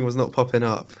recording was not popping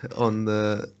up on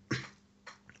the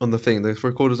thing. The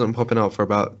record wasn't popping up for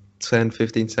about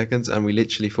 10-15 seconds, and we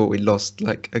literally thought we lost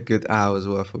like a good hour's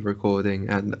worth of recording.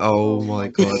 And oh my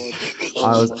God.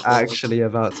 I was my God. actually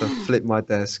about to flip my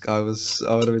desk. I would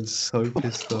have been so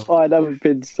pissed off. I'd have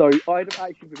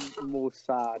actually been more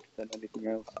sad than anything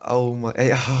else. Oh my.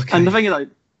 Okay. And the thing is, like,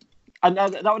 and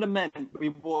that would have meant we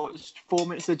watched 4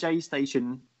 minutes of J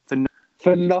Station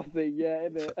For nothing, yeah,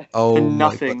 innit? Oh for my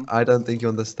nothing. God. I don't think you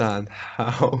understand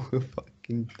how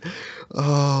fucking.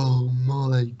 Oh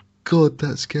my God,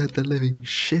 that scared the living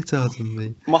shit out of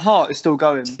me. My heart is still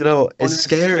going. You know, it's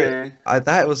Honestly. scary.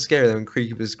 That was scary when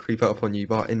creepers creep up on you,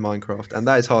 but in Minecraft, and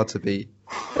that is hard to beat.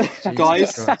 Jesus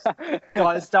Guys. Christ.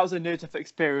 Guys, that was a near-death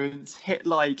experience. Hit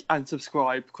like and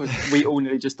subscribe because we all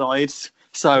nearly just died.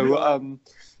 So,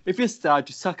 if you're sad,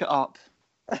 just suck it up.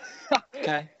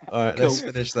 Okay. All right, Cool. let's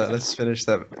finish that. Let's finish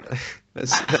that.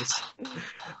 Let's.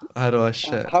 How do I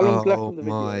share? How long's left Oh on the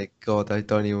video? my God, I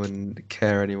don't even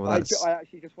care anymore. That's. I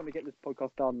actually just want to get this podcast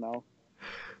done now.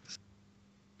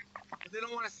 They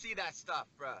don't want to see that stuff,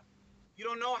 bruh. You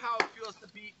don't know how it feels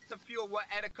to feel what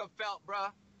Etika felt,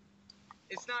 bruh.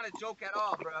 It's not a joke at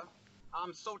all, bruh.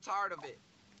 I'm so tired of it.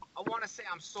 I want to say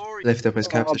I'm sorry. Lift up his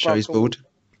cap Oh, to show he's buckle. bald.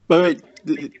 Wait,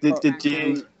 did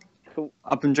you? Cool.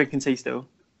 I've been drinking tea still.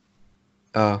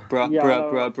 Oh, Bruh. Yeah,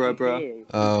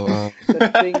 oh, The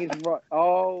thing is right.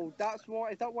 Oh, that's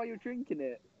why. Is that why you're drinking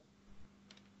it?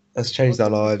 That's changed our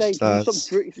lives. Can you That's.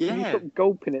 stop, can you Yeah. stop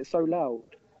gulping it so loud?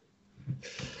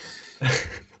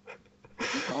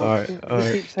 Alright, You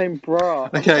alright. keep saying bruh.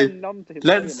 I'm Okay, so numb to him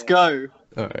Let's saying go.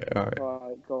 Alright. it.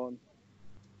 Right, go on.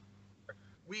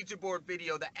 Ouija board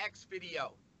video, the X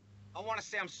video. I want to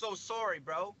say I'm so sorry,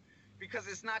 bro, because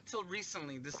it's not till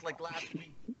recently, this like last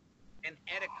week, in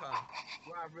Etika,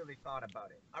 where I really thought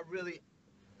about it.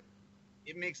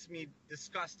 It makes me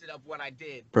disgusted of what I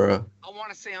did. Bruh, I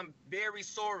want to say I'm very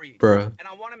sorry, bruh. and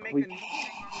I want to make We- a new thing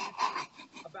on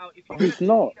YouTube about if you're He's gonna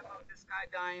not. tweet about this guy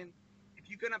dying, if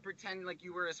you're gonna pretend like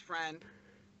you were his friend,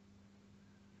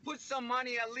 put some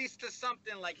money at least to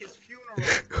something like his funeral.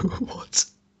 What?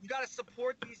 You gotta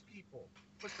support these people.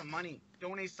 Put some money.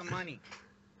 Donate some money.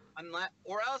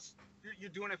 Or else you're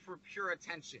doing it for pure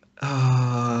attention.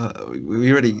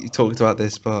 We already talked about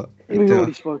this, but We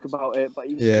already spoke about it, but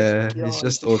yeah, he's it's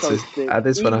just so autistic. sick. At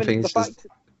this one, I Even think it's just.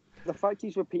 the fact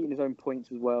he's repeating his own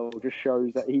points as well just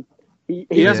shows that he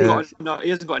He hasn't Yeah. got he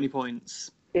hasn't got any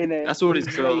points. in it. That's all he's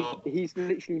got. He's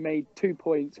literally made 2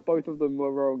 points. Both of them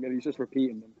were wrong, and he's just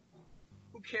repeating them.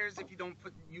 Who cares if you don't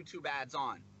put YouTube ads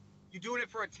on? You're doing it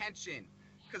for attention.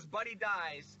 Because Buddy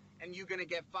dies, and you're gonna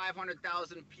get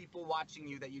 500,000 people watching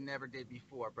you that you never did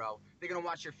before, bro. They're gonna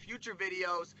watch your future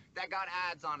videos that got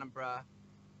ads on them, bruh.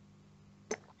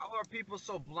 How are people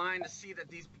so blind to see that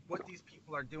what these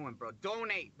people are doing, bro?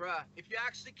 Donate, bruh. If you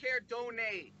actually care,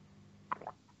 donate.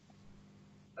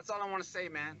 That's all I want to say,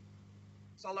 man.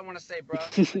 That's all I want to say, bro.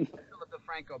 Philip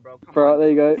DeFranco, bro. Come Bro, on. there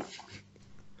you go.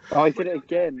 Oh, he did it Video.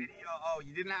 again. Oh,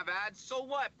 you didn't have ads? So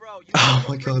what, bro? You Oh have a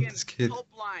my God, freaking this kid.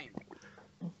 Helpline.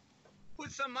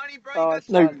 Put some money, bro. Oh, You it's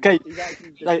No, fine. okay, He's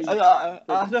actually just- Like, I had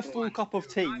a Not full cup of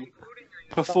tea including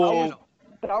your before.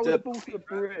 That was the- a ball to the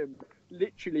brim.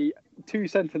 Literally 2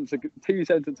 sentences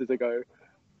ago.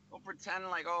 Don't pretend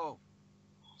like, oh,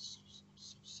 so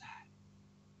sad.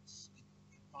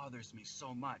 It bothers me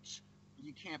so much.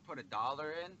 You can't put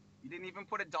 $1 in. You didn't even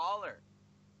put $1.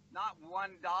 Not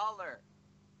 $1.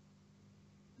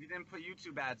 You didn't put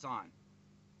YouTube ads on.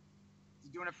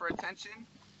 You're doing it for attention.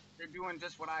 They're doing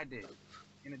just what I did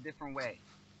in a different way.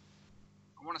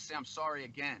 I want to say I'm sorry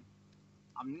again.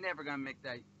 I'm never gonna make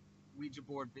that Ouija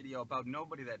board video about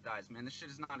nobody that dies, man. This shit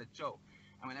is not a joke.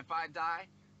 I mean, if I die,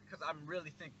 because I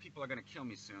really think people are gonna kill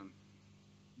me soon.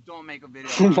 Don't make a video.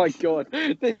 Oh about my me. god.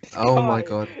 This Oh my guy-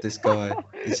 God, this guy.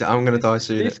 I'm gonna die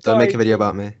soon. This Don't make guy- a video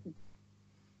about me.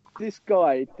 This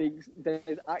guy thinks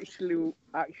there's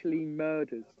actually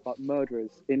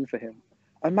murderers in for him.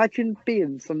 Imagine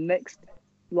being some next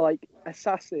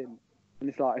assassin, and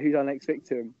it's like, who's our next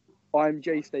victim? I'm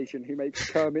J Station, who makes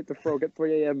Kermit the Frog at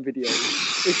 3 a.m. videos.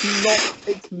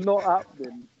 It's not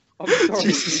happening. I'm sorry,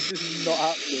 it's just not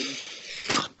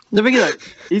happening. The thing is,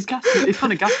 though, he's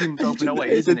kind of gassing himself in a way,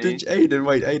 isn't he?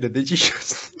 Aiden, did you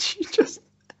just?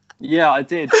 Yeah, I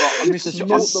did. But I'm just,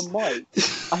 Not the mic.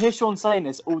 I hear Sean saying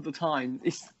this all the time.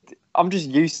 I'm just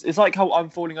used. It's like how I'm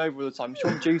falling over all the time.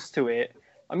 Sean's used to it.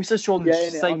 I'm used to Sean Yeah, innit?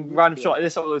 I'm saying used random to shit like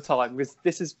this all the time because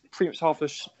this is pretty much half the.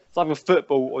 It's either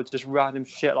football or just random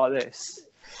shit like this.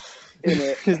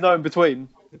 Innit? There's no in between.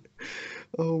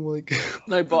 Oh my God.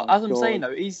 No, but Oh, as I'm God. saying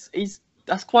though, he's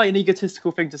that's quite an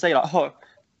egotistical thing to say. Like, oh,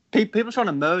 people trying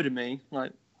to murder me.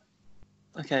 Like,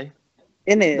 okay,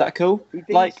 Innit? is that cool? He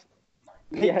thinks- Like,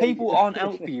 Yeah, people aren't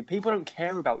out for you. People don't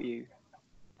care about you.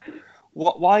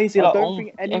 Why is he I like? don't Oh,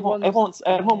 think everyone anyone's-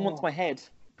 wants my head.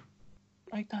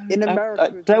 I don't. In America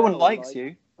as no one well, likes like-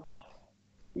 you.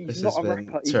 He's This not has a been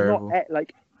rapper. He's terrible. not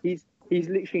like he's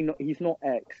literally not. He's not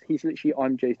X. He's literally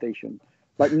I'm J Station.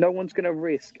 Like no one's gonna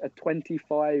risk a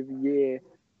 25-year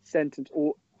sentence,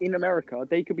 or in America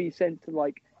they could be sent to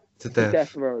like To death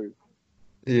death. row.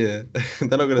 Yeah,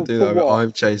 they're not gonna do For that. But what?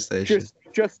 I'm Chase Station.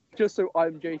 Just so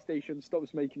I'm J Station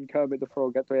stops making Kermit the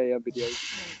Frog at 3 a.m. videos.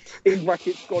 In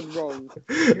brackets gone wrong.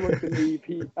 You won't believe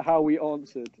how he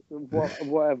answered.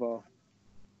 Whatever.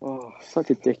 Oh,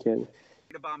 such a dickhead.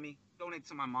 About me, donate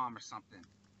to my mom or something.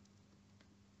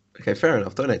 Okay, fair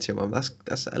enough. Donate to your mum.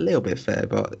 That's a little bit fair,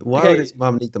 but why Okay. would his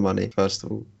mum need the money? First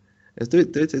of all, let's do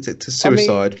it to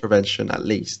suicide prevention at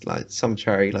least, like some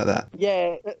charity like that.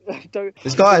 Yeah, don't.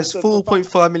 This guy has the-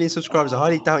 4.5 million subscribers. I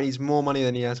highly doubt he needs more money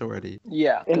than he has already.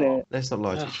 Yeah. Innit? Let's not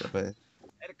lie to each other.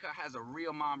 Etika has a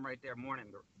real mom right there mourning,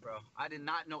 bro. I did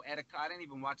not know Etika. I didn't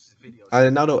even watch his videos. I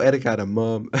did not know Etika had a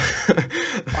mum. That's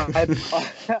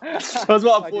what I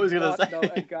thought he was gonna say. No,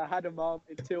 Edgar, I had a mom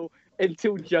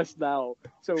until just now.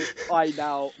 So I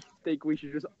now think we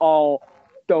should just all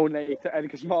donate to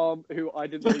Edgar's mom, who I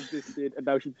didn't know existed, and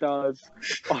now she does.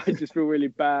 I just feel really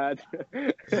bad.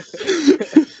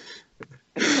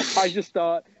 I just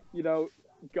thought,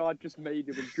 God just made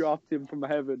him and dropped him from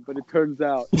heaven, but it turns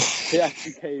out he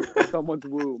actually came from someone's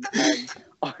womb, and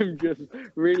I'm just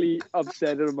really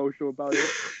upset and emotional about it.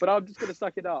 But I'm just gonna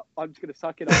suck it up. I'm just gonna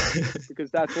suck it up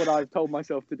because that's what I've told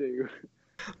myself to do.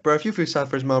 Bro, if you feel sad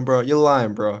for his mum, bro, you're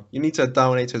lying, bro. You need to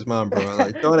donate to his mum, bro.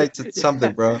 Like, donate to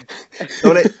something, bro.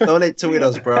 Donate to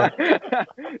widows, bro.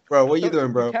 Bro, what are you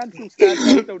doing, bro? Cancel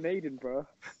sad donating, bro.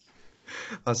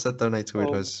 I said donate to Oh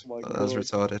widows. my That was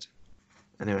God. retarded.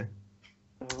 Anyway.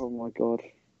 Oh my God.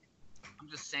 I'm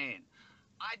just saying.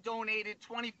 I donated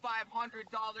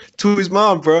 $2,500. To his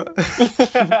mum, bro. The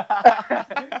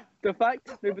fact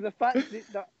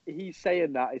that he's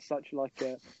saying that is such like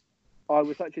a, I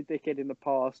was such a dickhead in the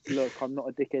past. Look, I'm not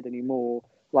a dickhead anymore.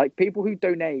 Like people who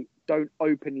donate don't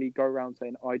openly go around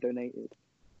saying I donated.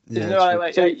 Yeah, No, true.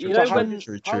 wait, So, you know how, when- does,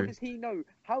 True, how true. does he know?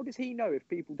 How does he know if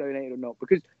people donated or not?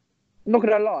 Because I'm not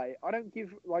gonna lie, I don't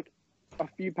give like a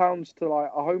few pounds to like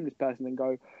a homeless person and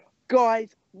go, guys,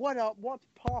 what up? What's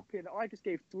popping? I just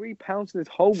gave £3 to this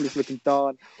homeless looking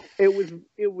darn. It was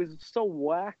so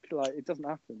whack. Like it doesn't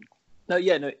happen. No,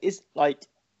 it's like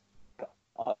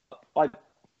I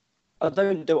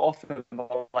don't do it often,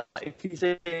 but like if you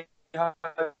say You're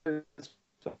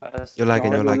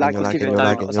lagging, you're lagging, you're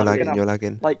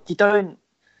lagging. Like you don't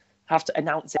have to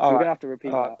announce it. We're All gonna right. have to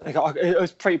repeat that. It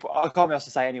was pretty. I can't be able to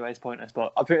say anyway. It's pointless.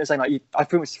 But I'm pretty much saying like I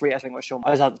pretty much reiterating what Sean. I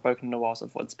just haven't spoken in a while, so I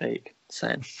thought I'd speak.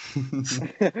 Saying.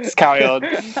 Let's carry on.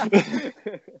 It's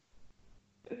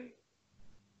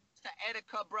the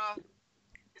Etika, bro.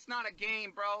 It's not a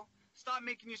game, bro. Stop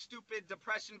making your stupid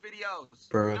depression videos.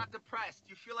 Bro. You're not depressed.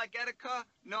 You feel like Etika?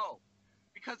 No.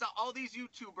 Because of all these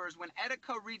YouTubers, when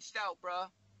Etika reached out, bro,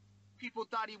 people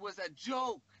thought he was a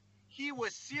joke. He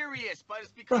was serious, but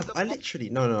it's because Bro, of I literally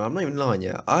I'm not even lying.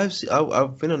 Yeah, I've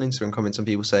been on Instagram comments on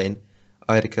people saying,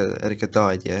 Etika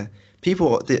died. Yeah,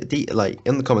 people like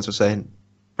in the comments were saying,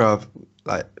 bro,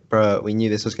 we knew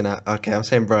this was gonna. Okay, I'm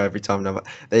saying bro every time now, but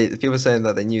people saying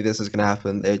that they knew this was gonna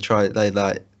happen. They try in his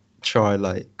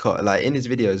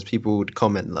videos, people would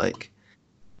comment like,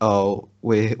 oh,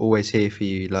 we're always here for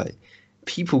you. Like,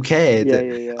 people cared.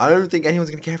 Yeah. I don't think anyone's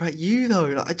gonna care about you though.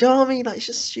 Like, do you know what I mean? Like, it's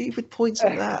just stupid points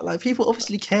like that. Like, people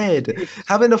obviously cared.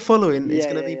 Having a following is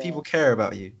gonna be people care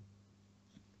about you.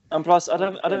 And plus, I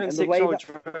don't think And the way 6-year-olds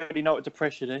really know what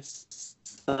depression is.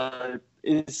 So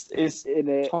it's In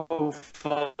it. whole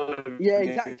phone. Yeah,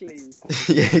 exactly.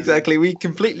 Yeah, exactly. We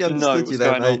completely No, understood you what's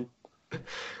there, going mate. on?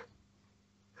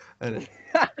 And-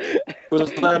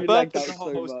 Was You there lagged birthday out the so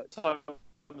whole much. time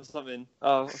or something?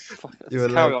 Oh, fuck. You were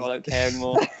Carry lagged. on. I don't care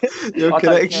anymore. Your I don't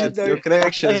connection, care. your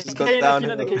connection has Okay, gone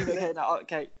okay, down.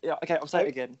 okay, yeah, okay, I'll say it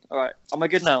again. All right, am I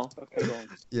good now? Okay, go on.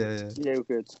 Yeah. Yeah, we're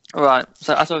good. All right.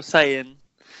 So as I was saying,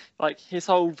 like his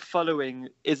whole following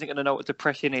isn't going to know what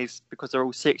depression is because they're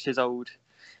all 6 years old.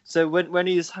 So when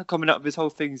he's coming up with his whole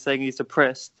thing saying he's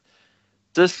depressed,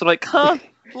 just like, huh?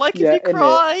 Like Yeah, if you innit?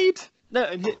 cried. No,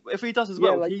 and if he does as Yeah,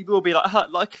 well, like- he will be like, huh,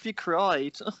 like if you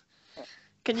cried.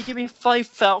 Can you give me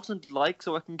 5,000 likes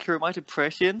so I can cure my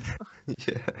depression?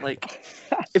 Yeah. Like,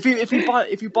 if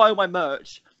you buy my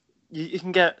merch, you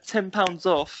can get £10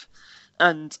 off,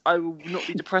 and I will not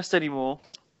be depressed anymore.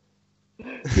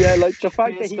 Yeah, like the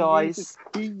fact Yes, that guys.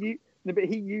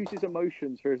 he uses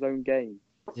emotions for his own gain.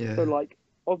 Yeah. So like,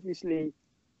 obviously,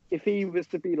 if he was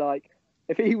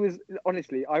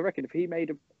honestly, I reckon if he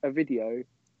made a video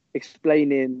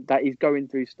explaining that he's going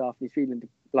through stuff, he's feeling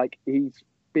like he's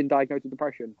been diagnosed with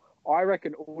depression, I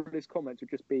reckon all his comments would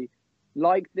just be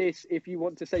like this. If you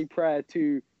want to say prayer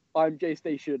to I'm J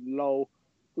Station, lol.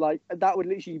 Like that would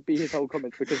literally be his whole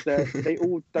comments because they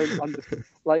all don't understand.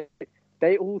 Like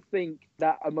they all think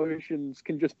that emotions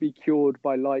can just be cured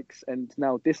by likes and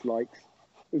now dislikes,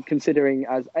 considering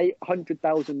as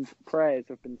 800,000 prayers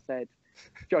have been said,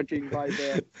 judging by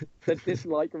the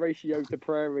dislike ratio to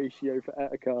prayer ratio for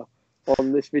Etika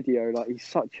on this video. Like he's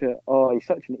such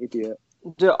an idiot.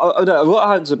 Yeah, I know what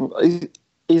happens.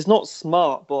 He's not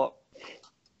smart, but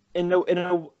in a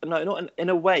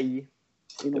way,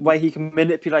 the way he can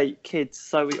manipulate kids.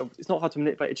 So it's not hard to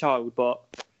manipulate a child, but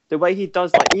the way he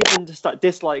does, like even just that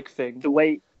dislike thing, The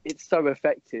way it's so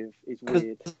effective is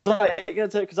weird.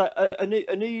 because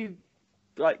a new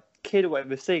like kid or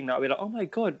whatever seeing that, I'll be like, oh my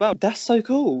god, wow, that's so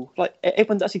cool. Like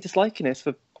everyone's actually disliking this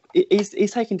for.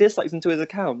 He's taking dislikes into his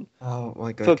account. Oh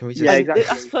my god! Can we just? Yeah, exactly.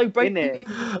 That's so breaking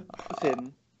Innit?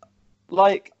 him.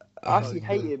 Like I Oh, actually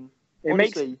hate him. It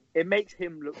Honestly. makes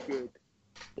him look good.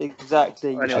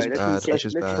 Exactly. Anyway, Which is bad, let's which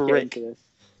is get bad. into this.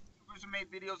 YouTubers have made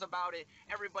videos about it.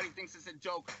 Everybody thinks it's a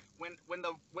joke. When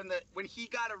he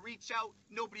got to reach out,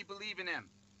 nobody believed in him.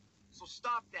 So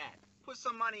stop that. Put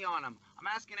some money on him. I'm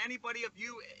asking anybody of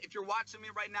you, if you're watching me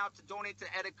right now, to donate to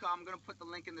Etika. I'm gonna put the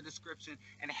link in the description.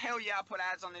 And hell yeah, I put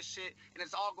ads on this shit, and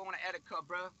it's all going to Etika,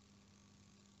 bro.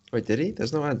 Wait, did he?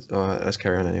 There's no ads. Oh, let's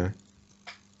carry on anyway.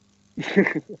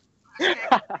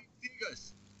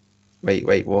 Niggas.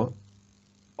 Wait, what?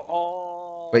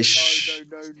 Oh, Wait, shh.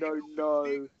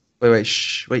 no. Wait,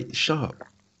 shh. Wait, shut up.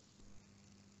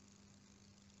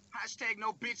 Hashtag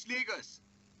no bitch niggas.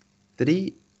 Did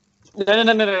he? No. That's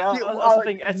the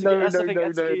thing. That's the thing.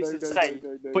 Excuses to say,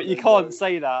 but you can't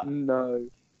say that. No.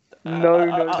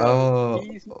 Oh,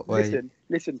 He's, wait.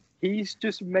 listen. He's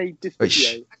just made this Wait,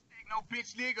 video. Hashtag no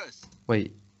bitch niggas.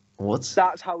 Wait, what?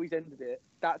 That's how he's ended it.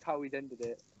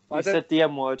 You said the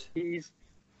M word. He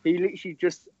literally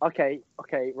just okay,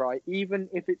 right. Even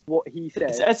if it's what he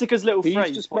It's said, Etika's little he's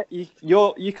phrase. just But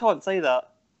you can't say that.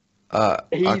 I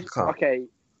he's can't. okay.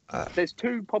 Uh, There's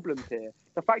two problems here.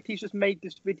 The fact he's just made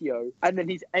this video and then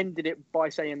he's ended it by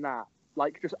saying that,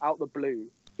 like just out the blue,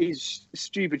 is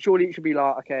stupid. Surely it should be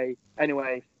like, okay,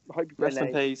 anyway, hope you Rest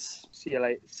in peace. See you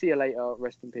later.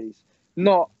 Rest in peace.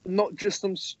 Not just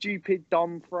some stupid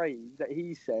dumb phrase that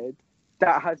he said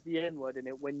that has the N word in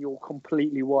it when you're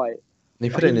completely white. He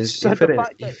put in his So the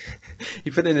fact that- he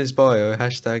put in his bio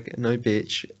hashtag no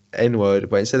bitch N word,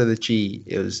 but instead of the G,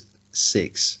 it was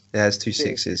 6. It has 2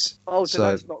 Six. 6s. Oh, So,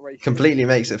 that's not racist. Completely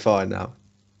makes it fine now.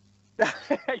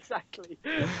 Exactly.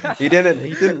 He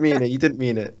didn't mean it. He didn't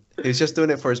mean it. He was just doing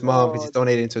it for his mom because he's God.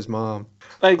 donating to his mom.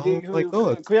 Like, Oh my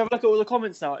God. Can we have a look at all the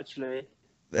comments now? Actually,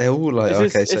 They're all like,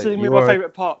 this okay, is so my you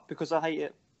favourite part because I hate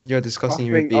it. you're a disgusting I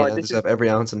human think- being alright, and this deserve every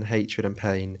ounce of hatred and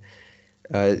pain.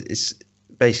 It's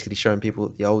basically showing people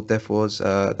what the old death was.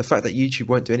 The fact that YouTube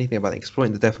won't do anything about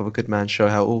exploiting the death of a good man show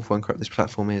how awful and corrupt this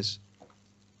platform is.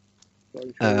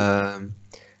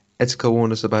 Etika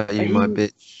warned us about you, my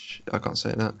bitch. I can't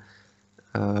say that.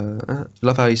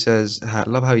 Love how he says.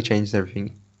 Love how he changed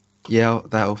everything. Yeah,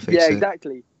 that'll fix Yeah, it.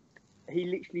 exactly. He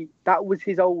literally, that was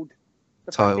his old.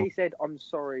 The fact Title. that he said, "I'm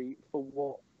sorry for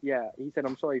what." Yeah, he said,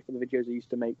 "I'm sorry for the videos I used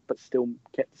to make," but still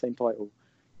kept the same title.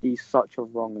 He's such a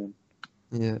wrong one.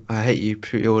 Yeah, I hate you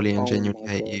purely and Oh genuinely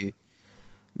my hate God. you.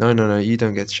 No, you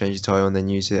don't get to change your title and then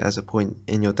use it as a point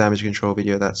in your damage control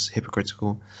video. That's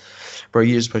hypocritical. Bro,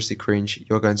 you just posted cringe.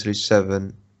 You're going to lose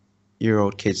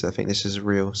 7-year-old kids that think this is a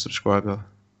real subscriber.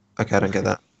 Okay, I don't get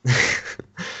that.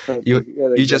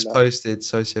 You just posted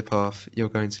sociopath. You're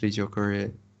going to lose your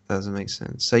career. That doesn't make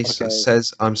sense.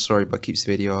 Says I'm sorry, but keeps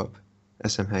the video up.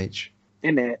 SMH.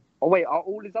 In it. Oh wait, are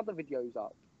all his other videos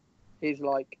up? His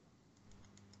like.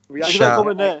 Shout-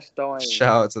 reaction to X dying.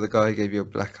 Shout out to the guy who gave you a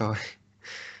black eye.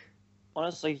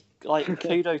 Honestly, like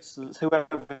kudos to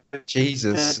whoever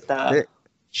Jesus. did that. It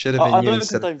should have I been you don't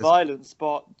instead condone of this. violence,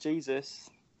 but Jesus.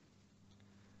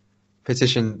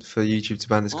 Petition for YouTube to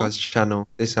ban this guy's channel.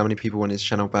 This is how many people want his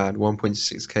channel banned.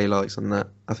 1.6k likes on that.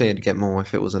 I think it'd get more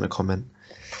if it was in a comment.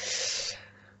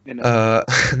 You know.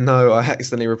 No, I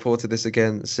accidentally reported this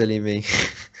again. Silly me.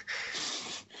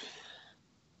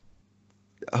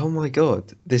 Oh my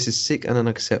god, this is sick and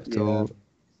unacceptable.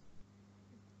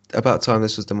 About time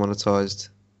this was demonetized.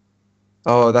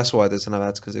 Oh, that's why there's no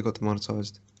ads, because it got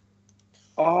demonetized.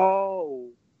 Oh.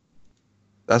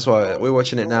 That's why Oh we're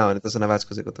watching my it now God. and it doesn't have ads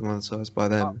because it got demonetized by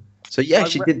them. So you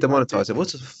actually did demonetize it.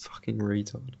 What a fucking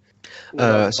retard.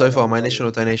 So far, my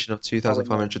initial donation of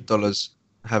 $2,500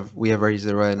 we have raised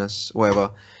awareness,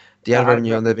 whatever. The ad ad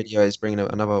revenue on the revenue. video is bringing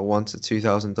up another $1,000 to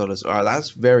 $2,000. All right,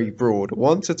 that's very broad.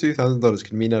 $1,000 to $2,000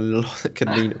 can mean a lot. It can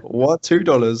mean what, $2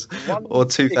 or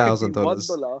It could be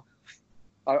 $2,000.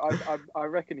 $1. I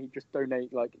reckon he'd just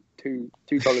donate like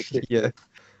 $2.50. Yeah.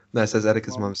 No, it says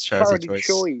Edgar's mum's Charity charity choice.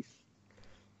 choice.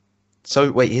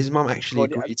 So wait, his mum actually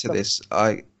God, yeah, agreed to that's-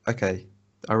 this. Okay.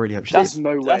 I really hope she That's- did.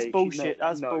 There's no that's way. bullshit,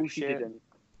 that's She bullshit. didn't.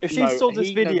 If she No, saw this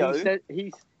he- no, video, he said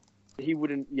he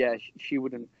wouldn't. Yeah, she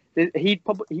wouldn't. He'd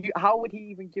probably. How would he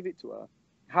even give it to her?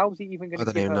 How's he even going I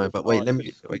to? don't even know, but wait,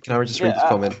 wait, can I just Yeah, read this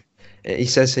comment? He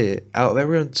says here, out of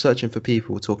everyone searching for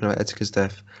people talking about Edgar's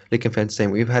death, looking for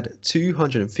entertainment, we've had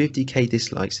 250k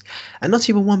dislikes, and not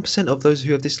even 1% of those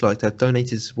who have disliked have donated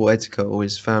to support Edgar or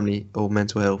his family or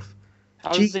mental health.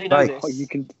 how Gee, does he know like- this? Oh, you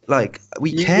can. Like,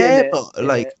 we You care, get it, but get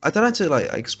like, it. I don't know how to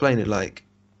like explain it. Like,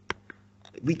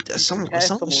 care some just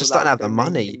someone don't without have the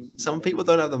money. donating Some money. people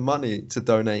don't have the money to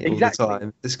donate Exactly. all the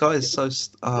time. This guy is so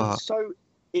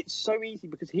It's so easy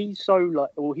because he's so like,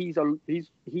 or he's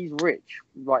rich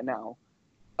right now.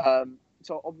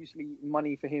 So obviously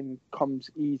money for him comes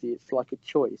easy. It's like a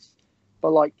choice.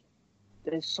 But like,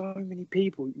 there's so many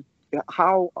people.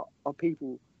 How are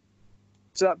people?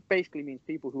 So that basically means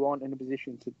people who aren't in a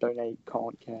position to donate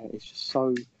can't care. It's just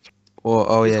so Well,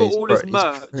 oh He's yeah, got all his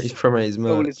merch. he's promoting his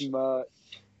all merch. his merch.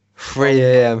 3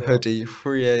 a.m. God. hoodie,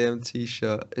 3 a.m.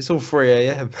 t-shirt. It's all 3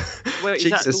 a.m. Wait, is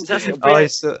that- Jesus, is that a I,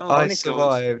 bit- su- oh, I Nichols.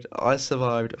 survived. I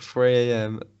survived 3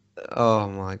 a.m. Oh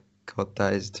my god,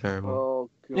 that is terrible. Oh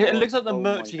god. Yeah, it looks like the Oh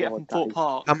merch my you get God, from that Fort is-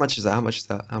 Park. How much is that? How much is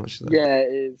that? How much is that? Yeah,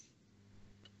 it is.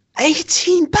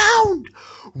 £18.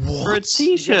 What? For a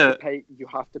t-shirt. You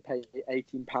have to pay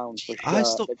 £18 for a shirt. I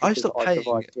stopped paying.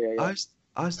 survived 3 a.m.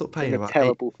 I stopped paying in a about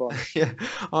terrible fun. yeah,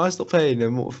 I stopped paying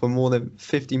them for more than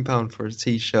 £15 for a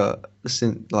t-shirt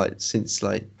since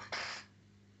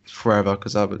forever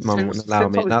because mum wouldn't Since- allow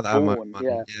since me. I was Now that I'm born, money,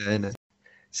 yeah. innit?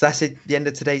 So that's it. The end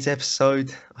of today's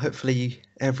episode. Hopefully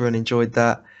everyone enjoyed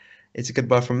that. It's a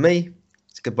goodbye from me.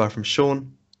 It's a goodbye from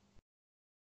Sean.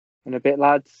 In a bit,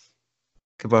 lads.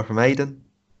 Goodbye from Aiden.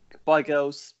 Bye,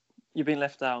 girls. You've been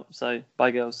left out, so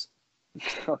bye, girls.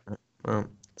 Well,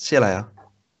 see you later.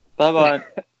 Bye bye.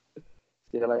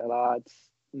 See you later, lads.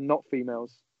 Not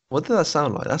females. What did that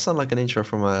sound like? That sounded like an intro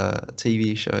from a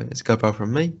TV show. It's a goodbye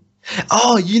from me.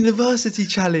 Oh, University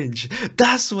Challenge.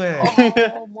 That's where.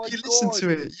 Oh my You listen God. to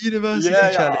it. University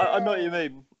yeah, Challenge. I know what you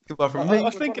mean. Goodbye from I me.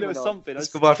 was thinking it was something. I It's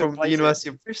just goodbye couldn't from the place it. University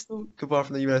of Bristol. Goodbye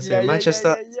from the University Yeah, of yeah,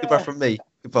 Manchester. yeah, yeah, Goodbye yeah. from me.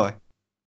 Goodbye.